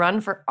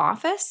run for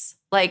office,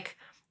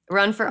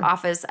 run for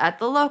office at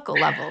the local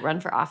level, run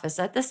for office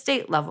at the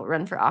state level,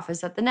 run for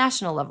office at the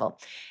national level.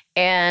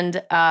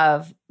 And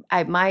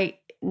my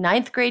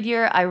 9th grade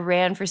year, I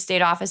ran for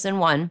state office and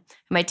won.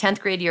 My 10th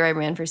grade year, I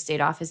ran for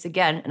state office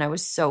again. And I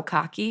was so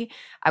cocky.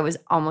 I was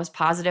almost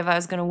positive I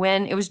was going to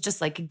win. It was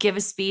just give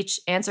a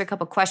speech, answer a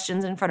couple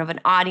questions in front of an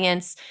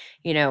audience,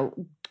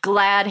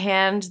 glad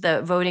hand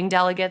the voting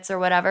delegates or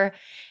whatever.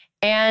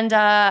 And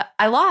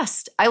I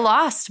lost. I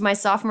lost my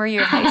sophomore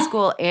year of high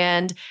school.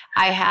 And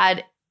I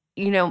had,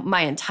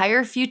 my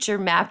entire future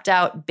mapped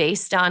out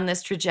based on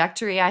this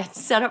trajectory I had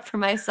set up for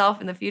myself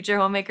in the Future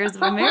Homemakers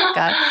of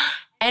America.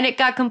 And it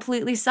got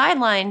completely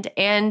sidelined.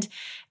 And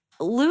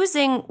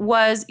losing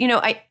was,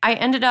 I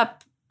ended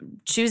up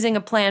choosing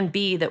a plan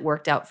B that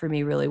worked out for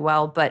me really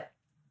well, but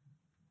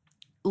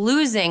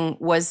losing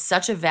was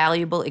such a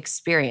valuable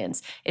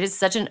experience. It is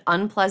such an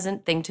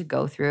unpleasant thing to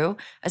go through,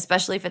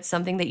 especially if it's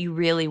something that you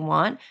really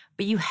want,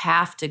 but you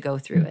have to go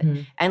through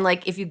it. And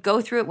like, if you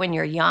go through it when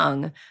you're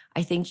young,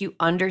 I think you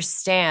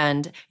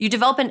understand, you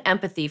develop an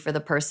empathy for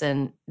the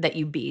person that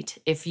you beat.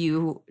 If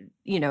so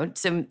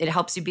it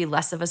helps you be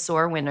less of a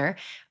sore winner.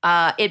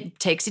 It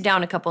takes you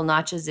down a couple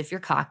notches if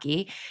you're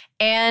cocky.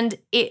 And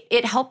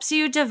it helps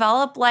you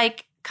develop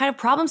like kind of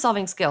problem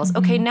solving skills.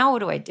 Okay, now what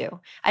do I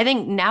do? I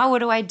think now what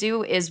do I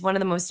do is one of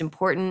the most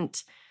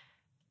important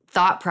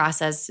thought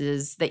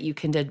processes that you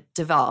can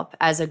develop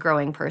as a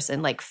growing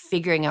person, like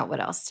figuring out what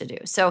else to do.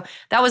 So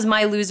that was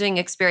my losing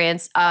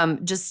experience.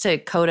 Just to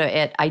coda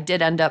it, I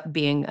did end up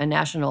being a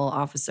national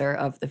officer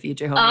of the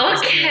Future Home.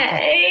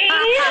 Okay.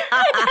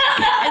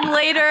 and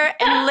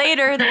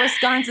later, the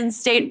Wisconsin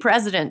state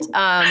president.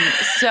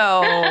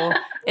 So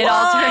it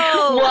all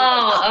turned.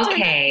 Whoa.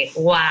 Okay.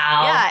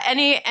 Wow.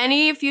 Yeah.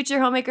 Any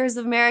future homemakers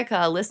of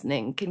America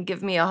listening can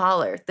give me a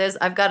holler.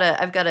 I've got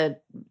a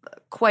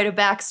quite a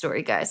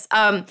backstory, guys.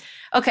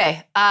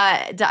 Okay.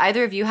 Do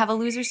either of you have a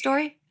loser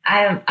story?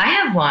 I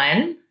have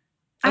one.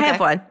 I have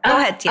one. Go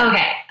ahead, Tien.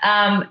 Okay.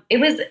 It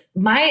was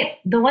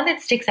the one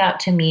that sticks out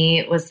to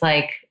me was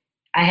like,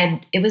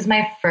 it was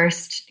my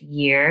first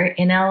year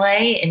in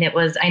LA, and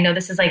I know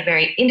this is like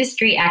very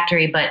industry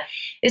actory, but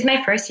it was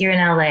my first year in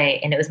LA,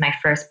 and it was my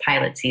first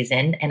pilot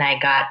season, and I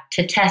got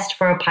to test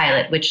for a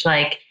pilot, which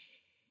like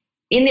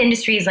in the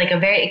industry is like a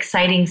very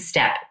exciting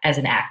step as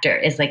an actor.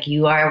 Is like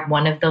you are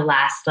one of the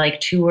last like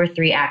 2 or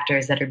 3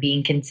 actors that are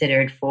being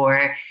considered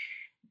for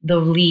the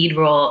lead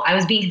role. I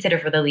was being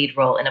considered for the lead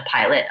role in a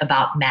pilot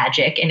about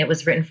magic, and it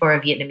was written for a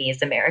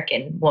Vietnamese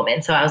American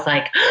woman. So I was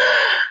like,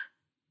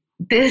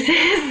 this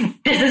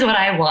is what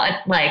I want.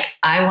 Like,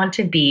 I want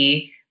to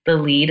be the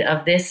lead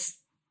of this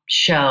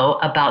show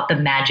about the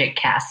magic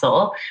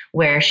castle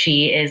where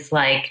she is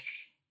like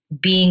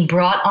being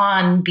brought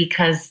on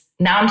because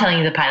now I'm telling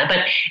you the pilot,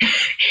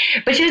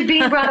 but she was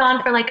being brought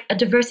on for like a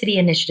diversity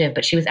initiative,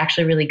 but she was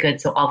actually really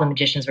good. So all the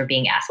magicians were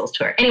being assholes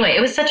to her. Anyway,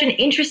 it was such an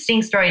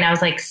interesting story. And I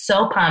was like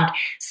so pumped,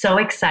 so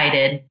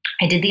excited.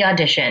 I did the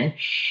audition,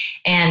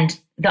 and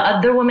the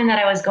other woman that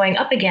I was going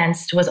up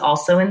against was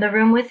also in the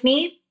room with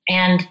me.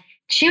 And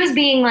she was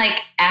being like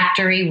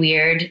actory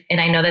weird.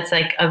 And I know that's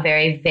like a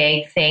very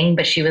vague thing,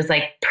 but she was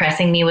like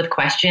pressing me with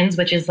questions,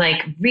 which is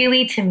like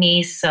really to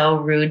me so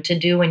rude to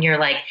do when you're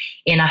like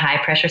in a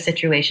high pressure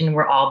situation.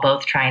 We're all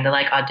both trying to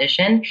like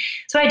audition.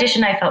 So I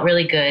auditioned. I felt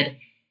really good.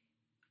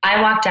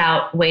 I walked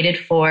out, waited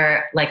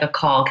for like a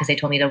call because they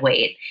told me to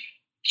wait.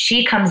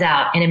 She comes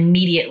out and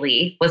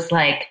immediately was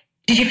like,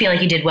 "Did you feel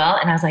like you did well?"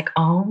 And I was like,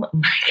 "Oh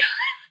my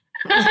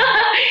God,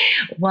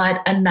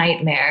 what a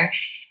nightmare."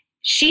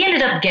 She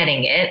ended up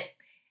getting it.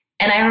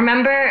 And I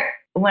remember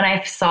when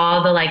I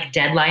saw the like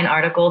Deadline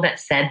article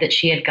that said that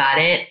she had got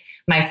it,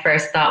 my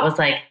first thought was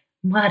like,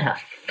 what a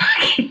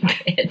fucking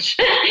bitch.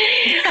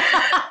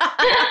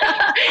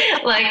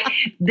 Like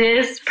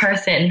this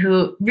person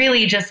who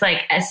really just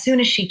like, as soon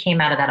as she came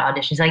out of that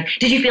audition, she's like,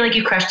 "Did you feel like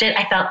you crushed it?"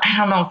 I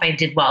don't know if I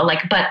did well,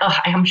 like, but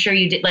I'm sure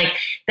you did. Like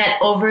that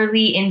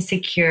overly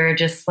insecure,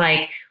 just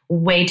like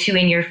way too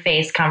in your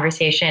face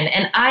conversation.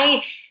 And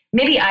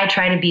maybe I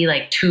try to be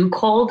like too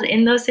cold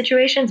in those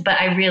situations, but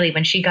I really,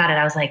 when she got it,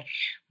 I was like,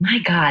 my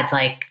God,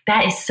 like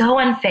that is so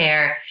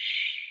unfair.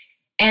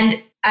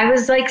 And I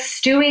was like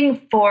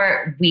stewing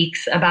for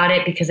weeks about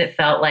it because it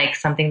felt like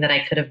something that I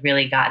could have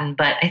really gotten.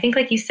 But I think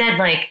like you said,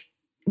 like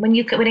when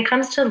it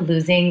comes to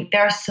losing,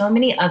 there are so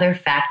many other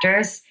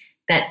factors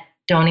that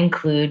don't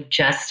include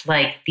just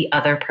like the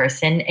other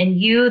person and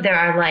you. There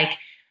are like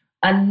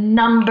a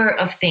number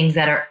of things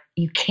that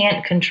you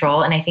can't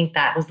control. And I think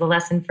that was the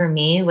lesson for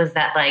me, was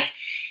that like,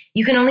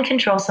 you can only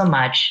control so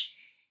much.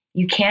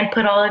 You can't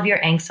put all of your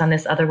angst on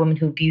this other woman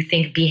who you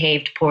think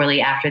behaved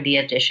poorly after the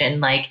audition.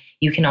 Like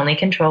you can only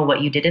control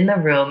what you did in the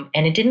room,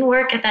 and it didn't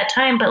work at that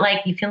time, but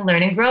like you can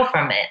learn and grow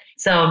from it.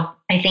 So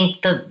I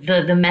think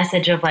the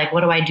message of like,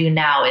 what do I do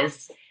now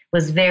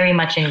was very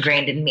much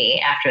ingrained in me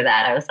after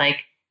that. I was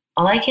like,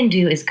 all I can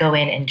do is go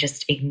in and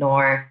just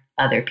ignore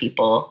other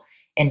people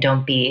and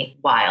don't be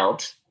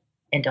wild.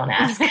 And don't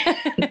ask.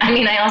 I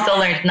mean, I also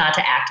learned not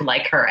to act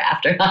like her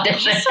after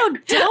audition. So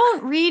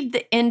don't read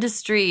the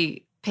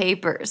industry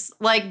papers.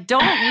 Like,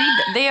 don't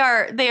read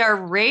them. They are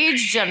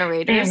rage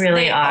generators. They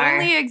really are.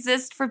 They only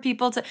exist for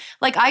people to,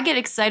 like, I get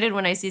excited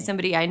when I see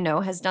somebody I know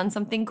has done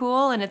something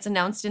cool and it's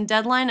announced in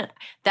Deadline.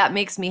 That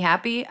makes me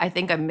happy. I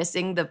think I'm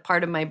missing the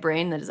part of my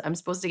brain that is, I'm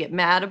supposed to get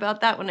mad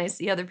about that when I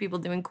see other people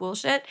doing cool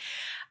shit.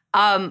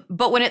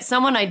 But when it's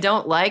someone I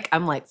don't like,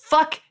 I'm like,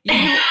 fuck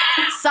you,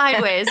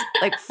 sideways,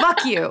 like,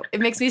 fuck you. It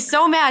makes me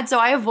so mad. So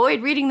I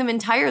avoid reading them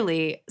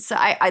entirely. So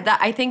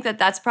I think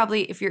that's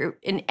probably, if you're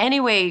in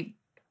any way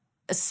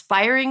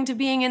aspiring to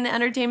being in the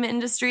entertainment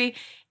industry,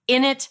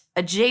 in it,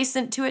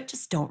 adjacent to it,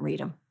 just don't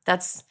read them.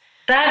 That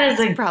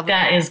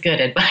is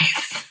good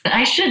advice.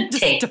 I should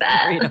take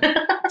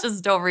that.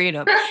 Just don't read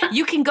them.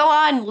 You can go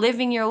on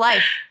living your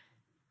life.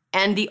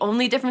 And the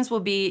only difference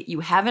will be you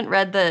haven't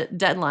read the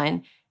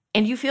deadline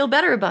and you feel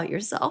better about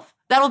yourself.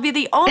 That'll be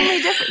the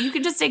only difference. You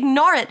can just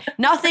ignore it.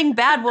 Nothing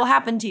bad will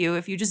happen to you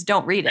if you just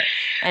don't read it.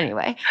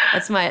 Anyway,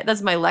 that's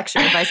my lecture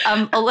advice.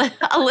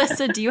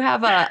 Alyssa, do you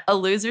have a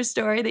loser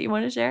story that you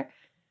want to share?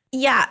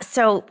 Yeah.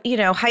 So,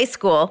 high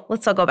school.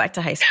 Let's all go back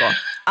to high school.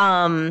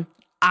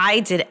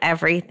 I did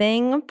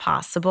everything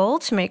possible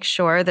to make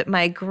sure that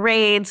my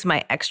grades,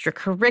 my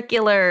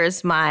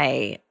extracurriculars,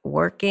 my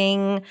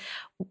working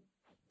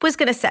was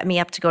going to set me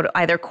up to go to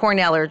either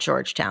Cornell or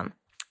Georgetown.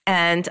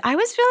 And I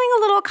was feeling a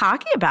little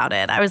cocky about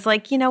it. I was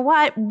like, you know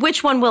what?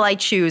 Which one will I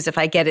choose if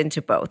I get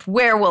into both?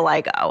 Where will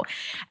I go?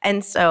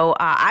 And so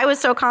I was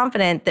so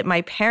confident that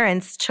my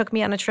parents took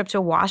me on a trip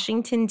to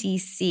Washington,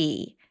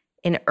 D.C.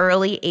 in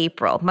early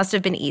April. Must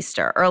have been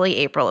Easter, early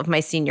April of my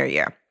senior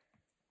year.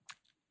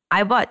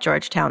 I bought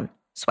Georgetown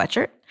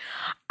sweatshirt.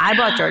 I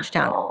bought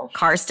Georgetown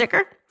car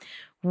sticker.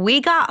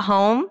 We got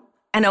home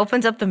and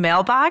opened up the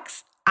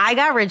mailbox. I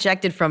got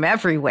rejected from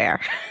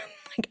everywhere,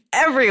 like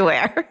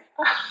everywhere.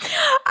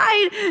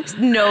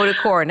 No to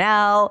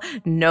Cornell,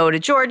 no to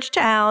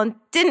Georgetown.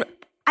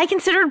 I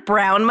considered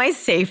Brown my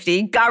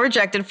safety, got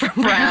rejected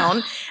from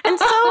Brown. And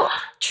so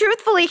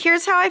truthfully,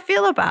 here's how I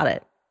feel about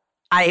it.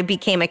 I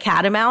became a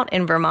catamount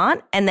in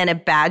Vermont and then a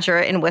badger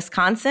in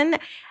Wisconsin.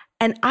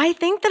 And I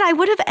think that I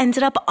would have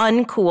ended up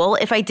uncool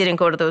if I didn't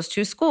go to those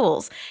two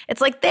schools. It's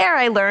like there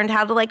I learned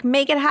how to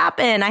make it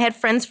happen. I had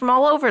friends from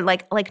all over,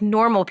 like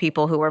normal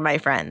people who were my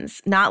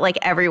friends, not like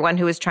everyone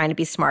who was trying to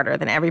be smarter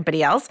than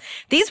everybody else.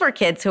 These were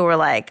kids who were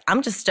like,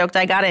 I'm just stoked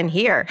I got in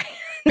here.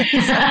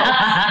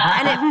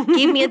 And it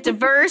gave me I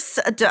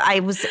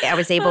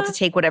was able to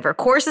take whatever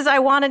courses I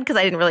wanted because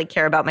I didn't really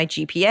care about my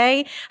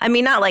GPA. I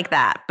mean, not like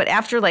that, but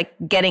after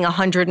getting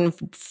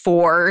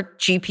 104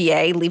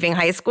 GPA leaving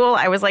high school,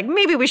 I was like,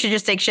 maybe we should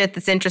just take shit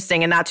that's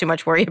interesting and not too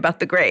much worry about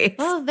the grades.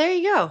 Well, there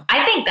you go.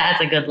 I think that's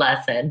a good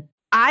lesson.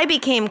 I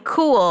became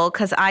cool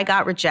because I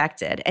got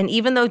rejected. And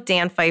even though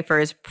Dan Pfeiffer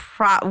is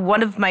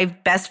one of my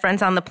best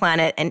friends on the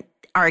planet and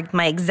are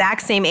my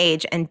exact same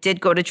age and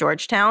did go to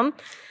Georgetown,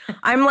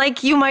 I'm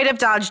like, you might have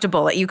dodged a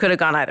bullet. You could have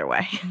gone either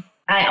way.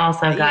 I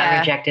also got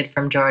rejected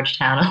from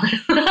Georgetown.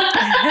 Who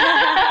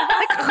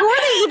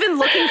are they even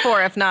looking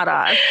for if not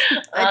us?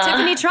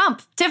 Tiffany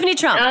Trump. They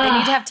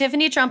need to have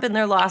Tiffany Trump in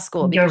their law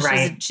school because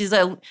she's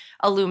a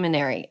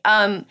luminary.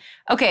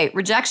 Okay,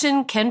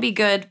 rejection can be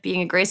good.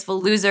 Being a graceful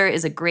loser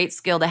is a great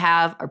skill to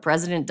have. Our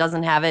president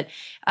doesn't have it.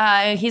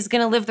 He's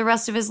going to live the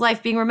rest of his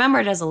life being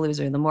remembered as a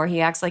loser. The more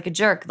he acts like a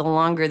jerk, the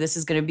longer this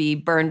is going to be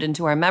burned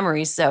into our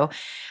memories. So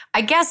I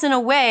guess in a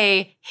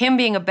way, him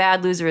being a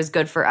bad loser is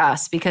good for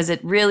us because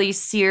it really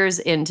sears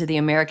into the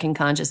American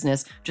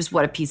consciousness just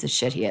what a piece of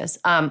shit he is.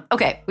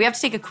 Okay, we have to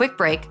take a quick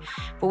break,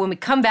 but when we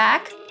come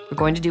back, we're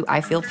going to do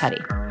I Feel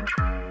Petty.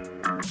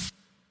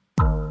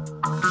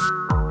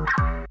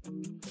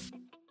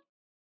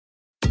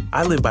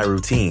 I live by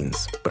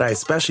routines, but I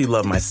especially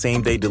love my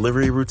same-day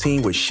delivery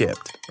routine with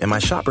Shipt. And my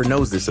shopper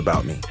knows this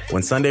about me.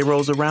 When Sunday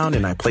rolls around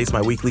and I place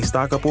my weekly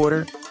stock-up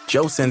order,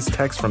 Joe sends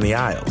texts from the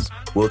aisles.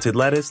 Wilted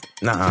lettuce?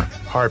 Nuh-uh.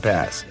 Hard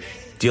pass.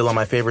 Deal on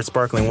my favorite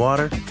sparkling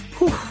water?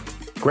 Whew.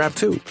 Grab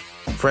two.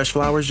 Fresh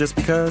flowers just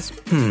because?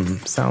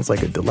 Sounds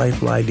like a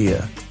delightful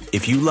idea.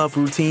 If you love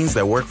routines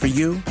that work for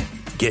you,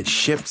 get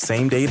Shipt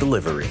same-day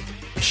delivery.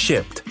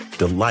 Shipt.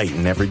 Delight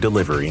in every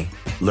delivery.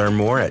 Learn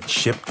more at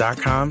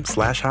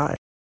shipt.com/hi.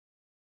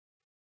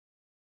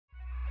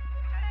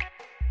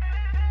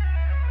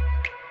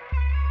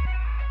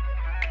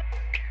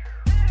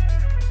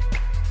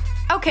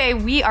 Okay,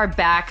 we are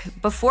back.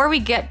 Before we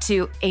get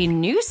to a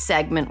new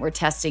segment we're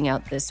testing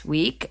out this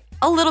week,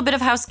 a little bit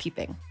of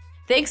housekeeping.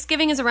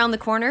 Thanksgiving is around the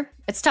corner.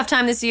 It's a tough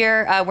time this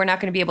year. We're not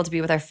going to be able to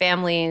be with our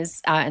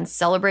families and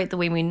celebrate the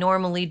way we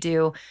normally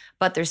do,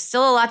 but there's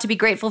still a lot to be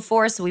grateful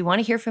for, so we want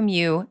to hear from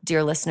you,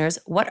 dear listeners.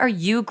 What are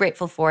you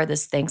grateful for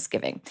this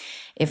Thanksgiving?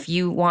 If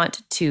you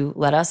want to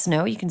let us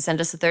know, you can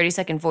send us a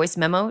 30-second voice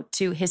memo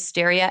to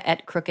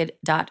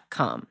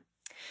hysteria@crooked.com.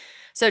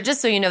 So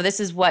just so you know, this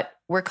is what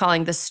we're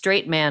calling the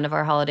straight man of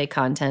our holiday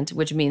content,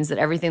 which means that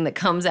everything that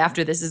comes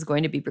after this is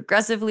going to be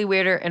progressively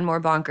weirder and more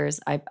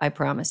bonkers, I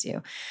promise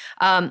you.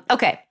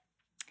 Okay,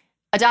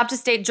 adopt a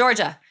state,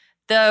 Georgia.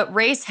 The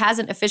race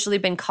hasn't officially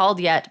been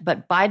called yet,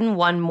 but Biden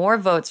won more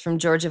votes from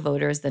Georgia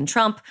voters than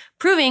Trump,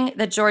 proving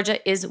that Georgia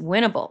is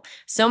winnable.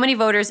 So many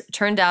voters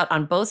turned out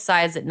on both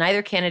sides that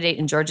neither candidate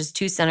in Georgia's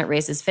 2 Senate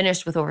races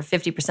finished with over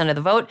 50% of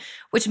the vote,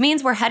 which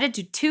means we're headed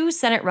to 2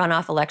 Senate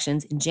runoff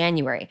elections in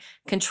January.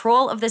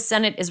 Control of the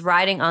Senate is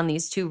riding on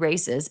these 2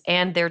 races,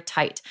 and they're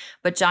tight.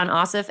 But John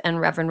Ossoff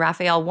and Reverend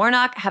Raphael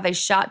Warnock have a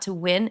shot to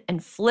win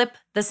and flip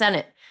the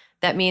Senate.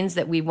 That means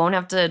that we won't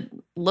have to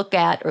look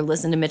at or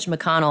listen to Mitch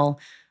McConnell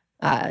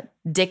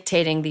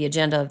dictating the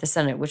agenda of the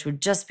Senate, which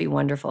would just be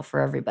wonderful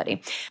for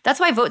everybody. That's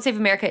why Vote Save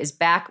America is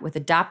back with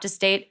Adopt a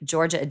State,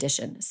 Georgia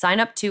edition.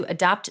 Sign up to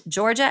Adopt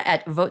Georgia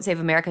at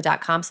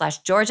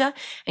votesaveamerica.com/Georgia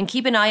and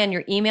keep an eye on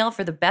your email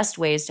for the best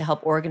ways to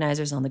help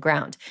organizers on the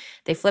ground.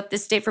 They flipped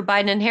this state for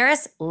Biden and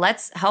Harris.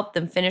 Let's help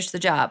them finish the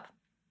job.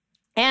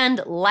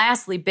 And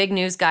lastly, big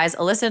news, guys.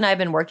 Alyssa and I have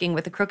been working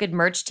with the Crooked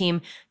merch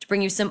team to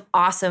bring you some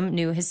awesome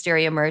new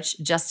Hysteria merch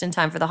just in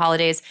time for the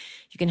holidays.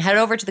 You can head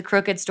over to the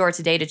Crooked store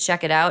today to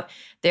check it out.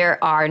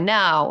 There are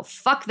now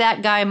Fuck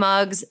That Guy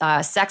mugs,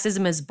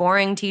 Sexism is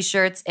Boring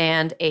t-shirts,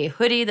 and a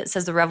hoodie that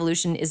says the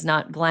revolution is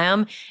not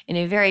glam in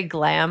a very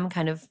glam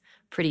kind of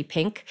pretty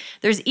pink.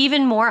 There's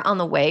even more on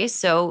the way,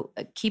 so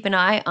keep an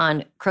eye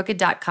on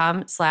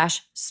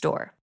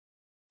crooked.com/store.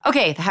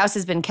 Okay, the house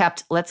has been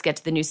kept. Let's get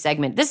to the new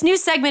segment. This new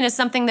segment is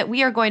something that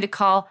we are going to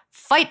call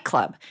Fight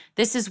Club.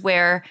 This is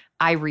where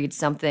I read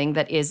something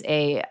that is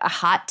a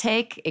hot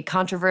take, a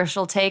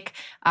controversial take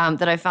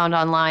that I found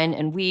online,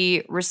 and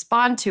we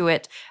respond to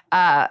it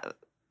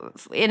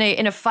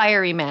in a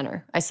fiery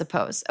manner, I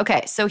suppose.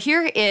 Okay, so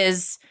here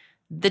is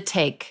the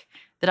take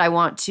that I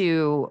want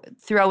to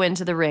throw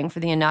into the ring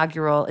for the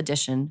inaugural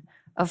edition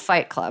of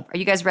Fight Club. Are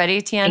you guys ready,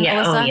 Tien,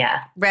 Alyssa? Oh,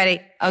 yeah.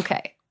 Ready.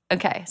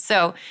 Okay,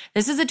 so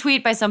this is a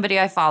tweet by somebody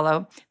I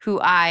follow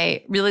who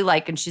I really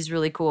like, and she's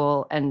really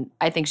cool, and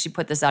I think she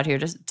put this out here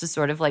to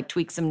sort of like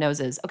tweak some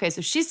noses. Okay,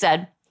 so she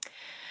said,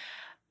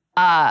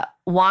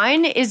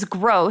 wine is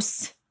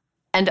gross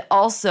and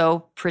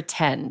also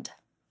pretend.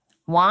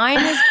 Wine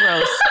is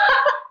gross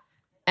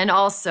and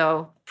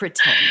also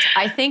pretend.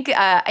 I think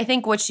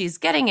what she's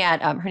getting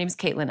at, her name's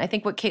Caitlin. I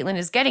think what Caitlin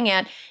is getting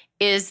at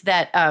is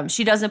that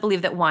she doesn't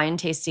believe that wine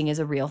tasting is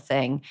a real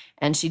thing,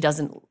 and she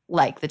doesn't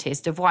like the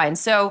taste of wine.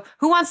 So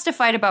who wants to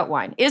fight about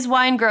wine? Is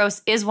wine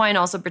gross? Is wine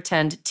also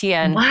pretend?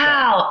 Tien.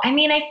 Wow. I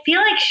mean, I feel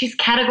like she's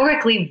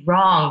categorically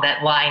wrong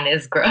that wine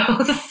is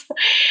gross.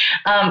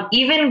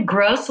 Even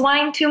gross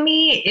wine to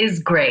me is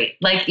great.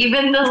 Like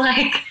even the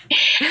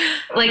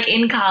like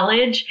in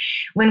college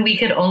when we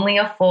could only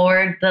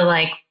afford the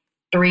like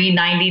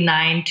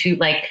 $3.99 to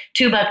like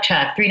 $2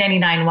 chuck,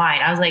 $3.99 wine.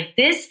 I was like,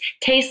 this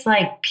tastes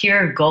like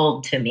pure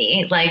gold to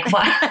me. Like,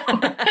 wow.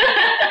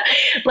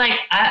 Like,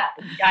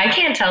 I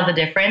can't tell the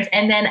difference.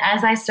 And then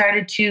as I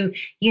started to,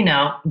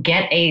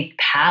 get a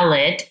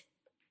palate,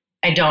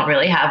 I don't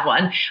really have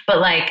one, but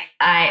like,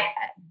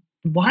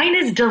 wine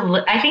is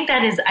I think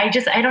that is,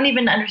 I don't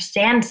even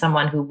understand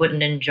someone who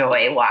wouldn't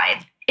enjoy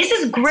wine. This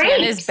is great.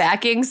 Tien is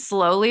backing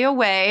slowly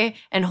away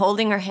and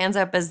holding her hands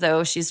up as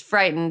though she's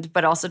frightened,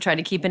 but also trying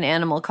to keep an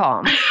animal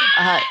calm.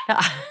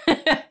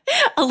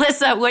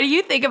 Alyssa, what do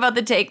you think about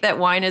the take that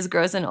wine is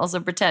gross and also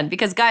pretend?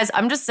 Because, guys,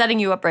 I'm just setting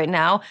you up right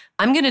now.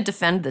 I'm going to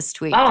defend this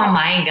tweet. Oh,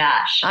 my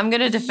gosh. I'm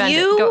going to defend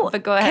it.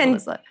 But go ahead,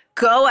 Alyssa.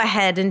 Go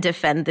ahead and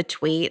defend the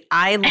tweet.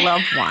 I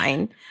love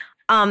wine,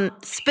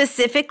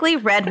 specifically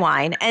red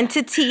wine. And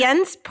to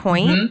Tien's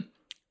point,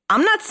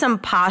 I'm not some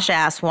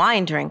posh-ass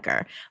wine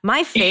drinker.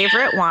 My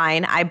favorite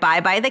wine, I buy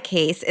by the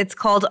case. It's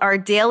called Our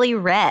Daily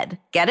Red.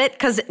 Get it?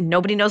 Because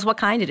nobody knows what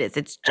kind it is.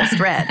 It's just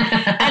red.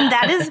 And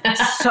that is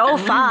so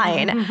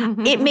fine.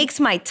 It makes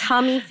my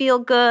tummy feel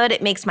good.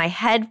 It makes my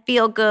head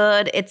feel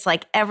good. It's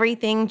like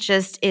everything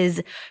just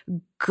is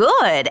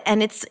good.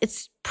 And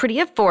it's pretty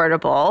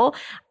affordable.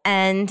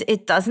 And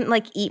it doesn't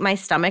like eat my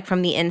stomach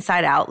from the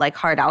inside out like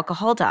hard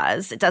alcohol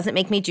does. It doesn't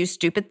make me do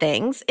stupid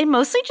things. It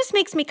mostly just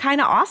makes me kind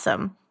of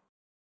awesome.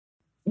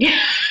 Yeah.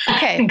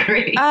 Okay.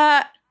 Great.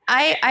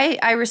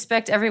 I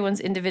respect everyone's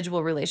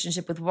individual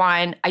relationship with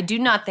wine. I do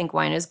not think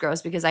wine is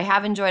gross because I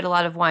have enjoyed a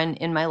lot of wine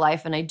in my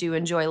life, and I do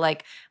enjoy I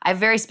have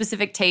very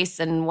specific tastes,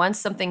 and once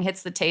something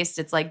hits the taste,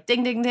 it's like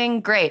ding, ding, ding,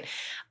 great.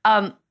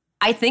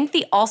 I think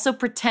the also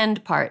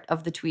pretend part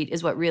of the tweet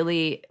is what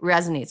really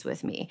resonates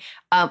with me.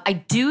 I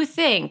do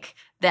think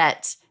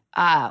that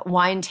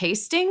wine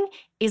tasting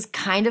is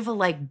kind of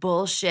a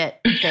bullshit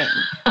thing.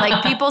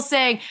 Like people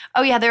saying,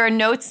 oh yeah, there are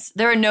notes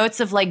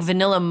of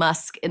vanilla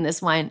musk in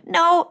this wine.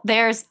 No,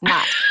 there's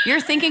not.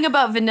 You're thinking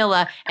about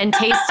vanilla and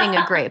tasting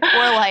a grape.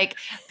 Or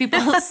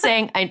people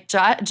saying,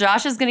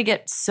 Josh is gonna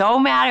get so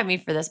mad at me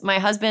for this. My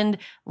husband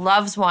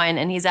loves wine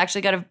and he's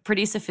actually got a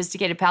pretty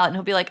sophisticated palate, and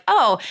he'll be like,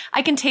 oh,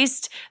 I can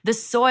taste the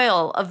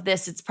soil of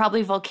this. It's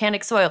probably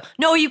volcanic soil.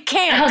 No, you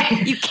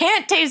can't. You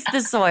can't taste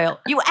the soil.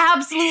 You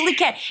absolutely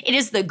can't. It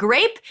is the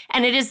grape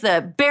and it is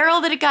the barrel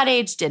that it got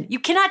aged in. You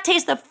cannot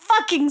taste the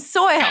fucking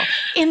soil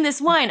in this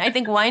wine. I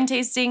think wine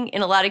tasting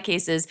in a lot of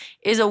cases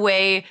is a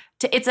way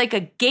to, it's like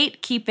a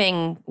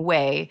gatekeeping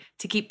way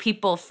to keep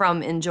people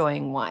from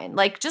enjoying wine.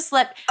 Agree.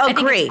 I think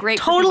it's great.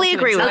 Totally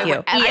agree with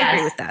you. Yes. I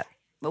agree with that.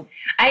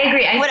 I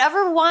agree.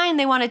 Whatever wine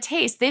they want to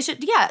taste, they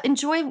should,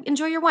 enjoy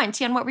your wine.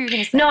 Tien, what were you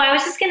going to say? No, I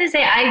was just going to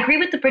say, I agree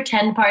with the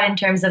pretend part in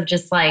terms of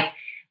just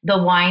the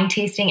wine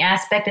tasting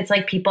aspect. It's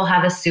like people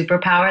have a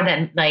superpower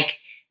that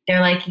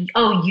they're like,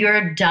 oh,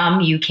 you're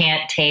dumb. You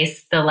can't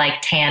taste the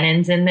like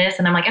tannins in this.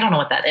 And I'm like, I don't know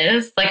what that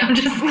is. Like, I'm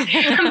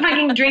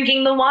fucking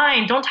drinking the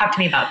wine. Don't talk to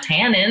me about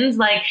tannins.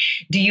 Like,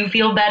 do you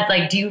feel bad?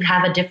 Like, do you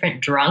have a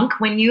different drunk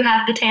when you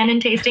have the tannin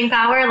tasting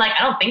power? Like,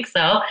 I don't think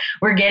so.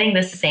 We're getting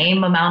the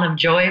same amount of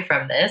joy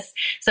from this.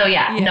 So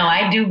yeah. No,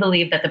 I do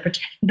believe that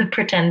the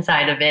pretend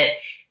side of it.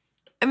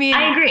 I mean,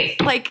 I agree.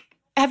 Like,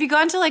 have you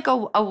gone to like a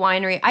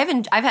winery?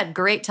 I've had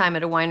great time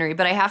at a winery,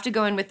 but I have to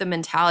go in with the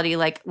mentality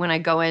like when I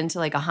go into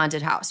like a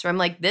haunted house where I'm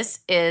like, this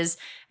is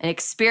an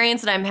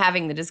experience that I'm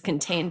having that is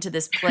contained to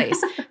this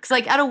place. Because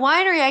like at a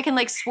winery, I can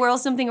like swirl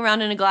something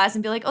around in a glass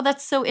and be like, oh,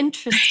 that's so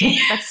interesting.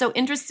 That's so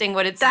interesting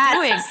what it's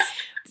doing.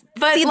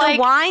 But see, like,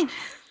 the wine.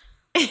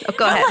 Oh,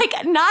 go ahead.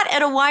 Like not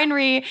at a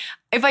winery.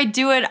 If I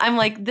do it, I'm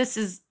like,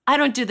 I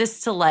don't do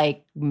this to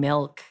like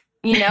milk.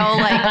 You know,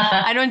 like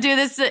I don't do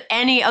this to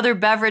any other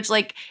beverage.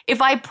 Like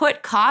if I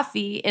put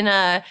coffee in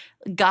a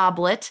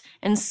goblet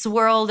and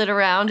swirled it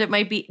around, it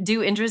might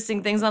do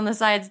interesting things on the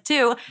sides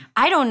too.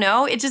 I don't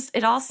know.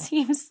 It all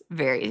seems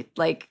very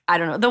like, I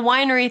don't know. The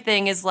winery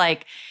thing is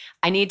like,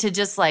 I need to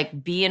just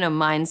like be in a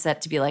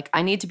mindset to be like,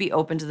 I need to be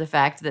open to the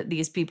fact that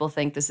these people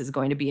think this is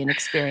going to be an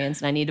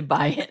experience and I need to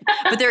buy in.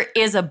 But there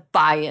is a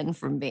buy-in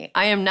from me.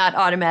 I am not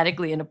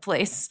automatically in a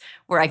place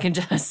where I can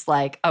just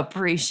like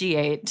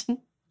appreciate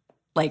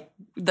like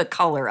the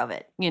color of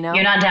it, you know?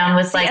 You're not down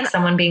with like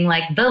someone being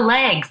like, the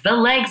legs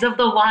of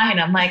the wine.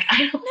 I'm like,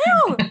 I don't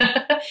know.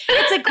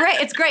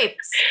 It's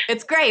grapes.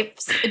 It's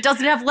grapes. It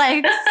doesn't have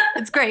legs.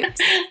 It's grapes.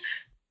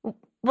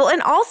 Well,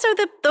 and also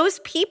those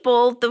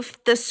people, the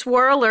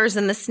swirlers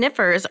and the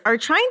sniffers, are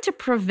trying to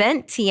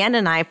prevent Tien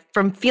and I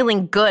from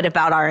feeling good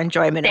about our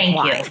enjoyment of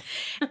wine.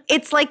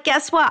 It's like,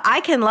 guess what?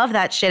 I can love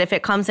that shit if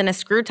it comes in a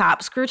screw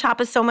top. Screw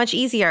top is so much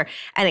easier,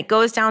 and it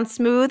goes down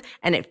smooth,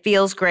 and it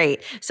feels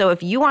great. So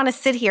if you want to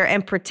sit here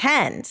and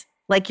pretend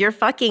like your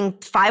fucking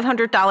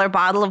 $500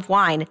 bottle of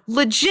wine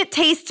legit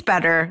tastes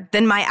better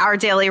than my Our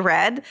Daily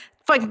Red,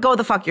 go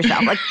the fuck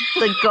yourself.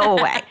 Like go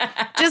away.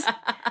 Just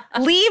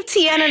leave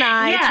Tien and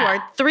I to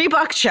our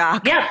 $3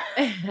 chuck. Yep.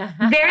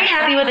 Very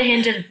happy with a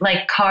hint of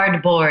like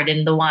cardboard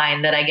in the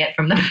wine that I get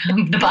from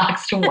the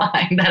boxed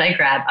wine that I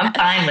grab. I'm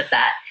fine with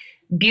that.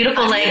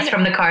 Beautiful legs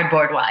from the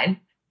cardboard wine.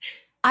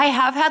 I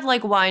have had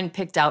like wine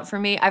picked out for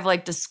me. I've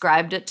like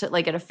described it to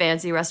like at a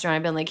fancy restaurant.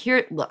 I've been like,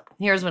 here's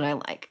what I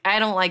like. I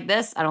don't like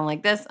this. I don't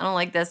like this. I don't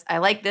like this. I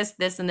like this,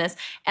 this, and this.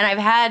 And I've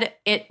had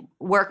it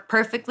work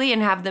perfectly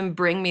and have them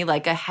bring me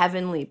like a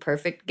heavenly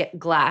perfect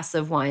glass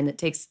of wine that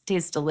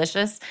tastes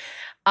delicious.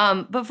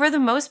 But for the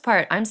most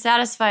part, I'm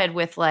satisfied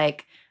with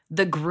like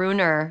the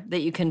Gruner that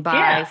you can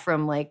buy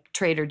from like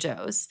Trader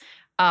Joe's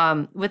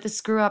with the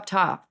screw off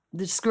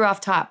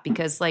top,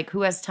 because like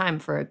who has time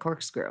for a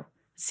corkscrew?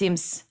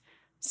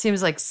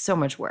 Seems like so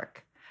much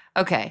work.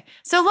 Okay.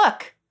 So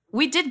look,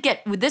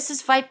 this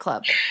is Fight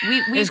Club.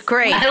 It was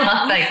great. I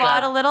love Fight Club. We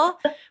fought a little,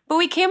 but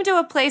we came to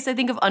a place, I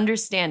think, of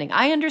understanding.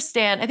 I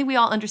think we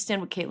all understand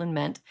what Caitlin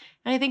meant.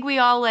 And I think we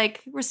all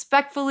like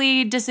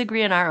respectfully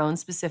disagree in our own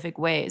specific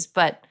ways.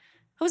 But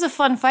it was a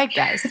fun fight,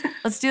 guys.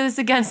 Let's do this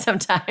again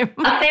sometime.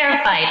 A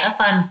fair fight, a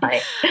fun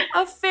fight.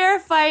 A fair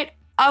fight,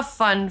 a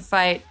fun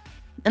fight.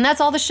 And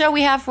that's all the show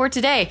we have for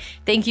today.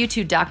 Thank you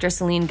to Dr.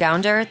 Celine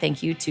Gounder.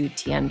 Thank you to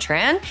Tien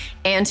Tran.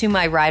 And to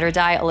my ride or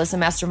die, Alyssa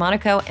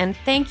Mastromonaco. And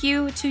thank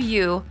you to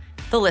you,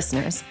 the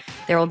listeners.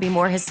 There will be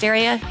more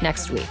Hysteria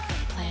next week.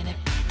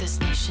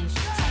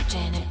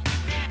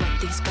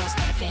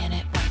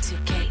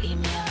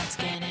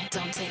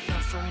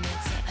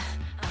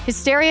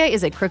 Hysteria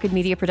is a Crooked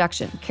Media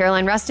production.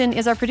 Caroline Rustin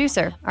is our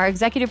producer. Our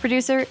executive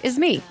producer is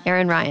me,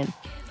 Erin Ryan.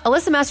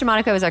 Alyssa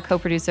Mastromonaco is our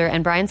co-producer,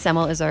 and Brian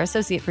Semmel is our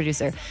associate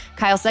producer.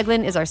 Kyle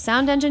Seglin is our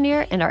sound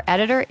engineer, and our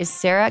editor is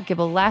Sarah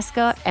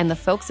Gibalaska and the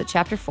folks at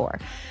Chapter 4.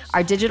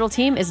 Our digital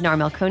team is Nar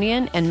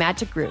Melkonian and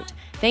Magic Root.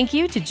 Thank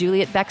you to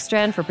Juliet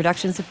Beckstrand for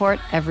production support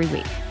every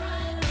week.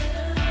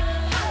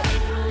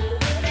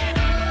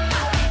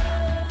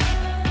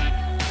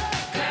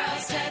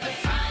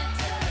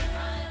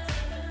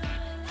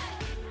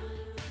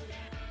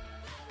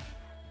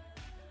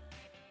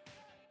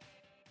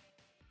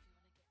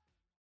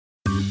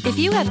 If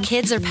you have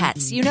kids or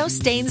pets, you know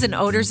stains and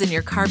odors in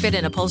your carpet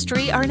and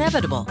upholstery are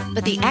inevitable.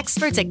 But the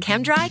experts at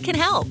ChemDry can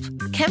help.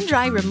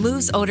 ChemDry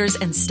removes odors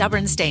and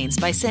stubborn stains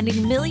by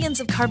sending millions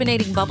of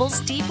carbonating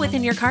bubbles deep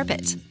within your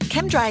carpet.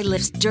 ChemDry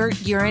lifts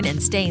dirt, urine,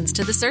 and stains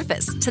to the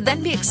surface to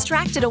then be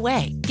extracted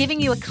away, giving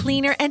you a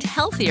cleaner and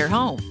healthier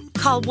home.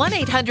 Call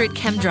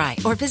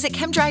 1-800-ChemDry or visit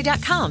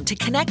chemdry.com to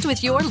connect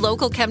with your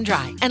local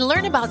ChemDry and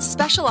learn about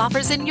special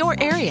offers in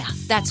your area.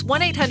 That's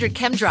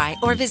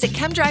 1-800-ChemDry or visit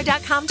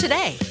chemdry.com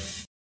today.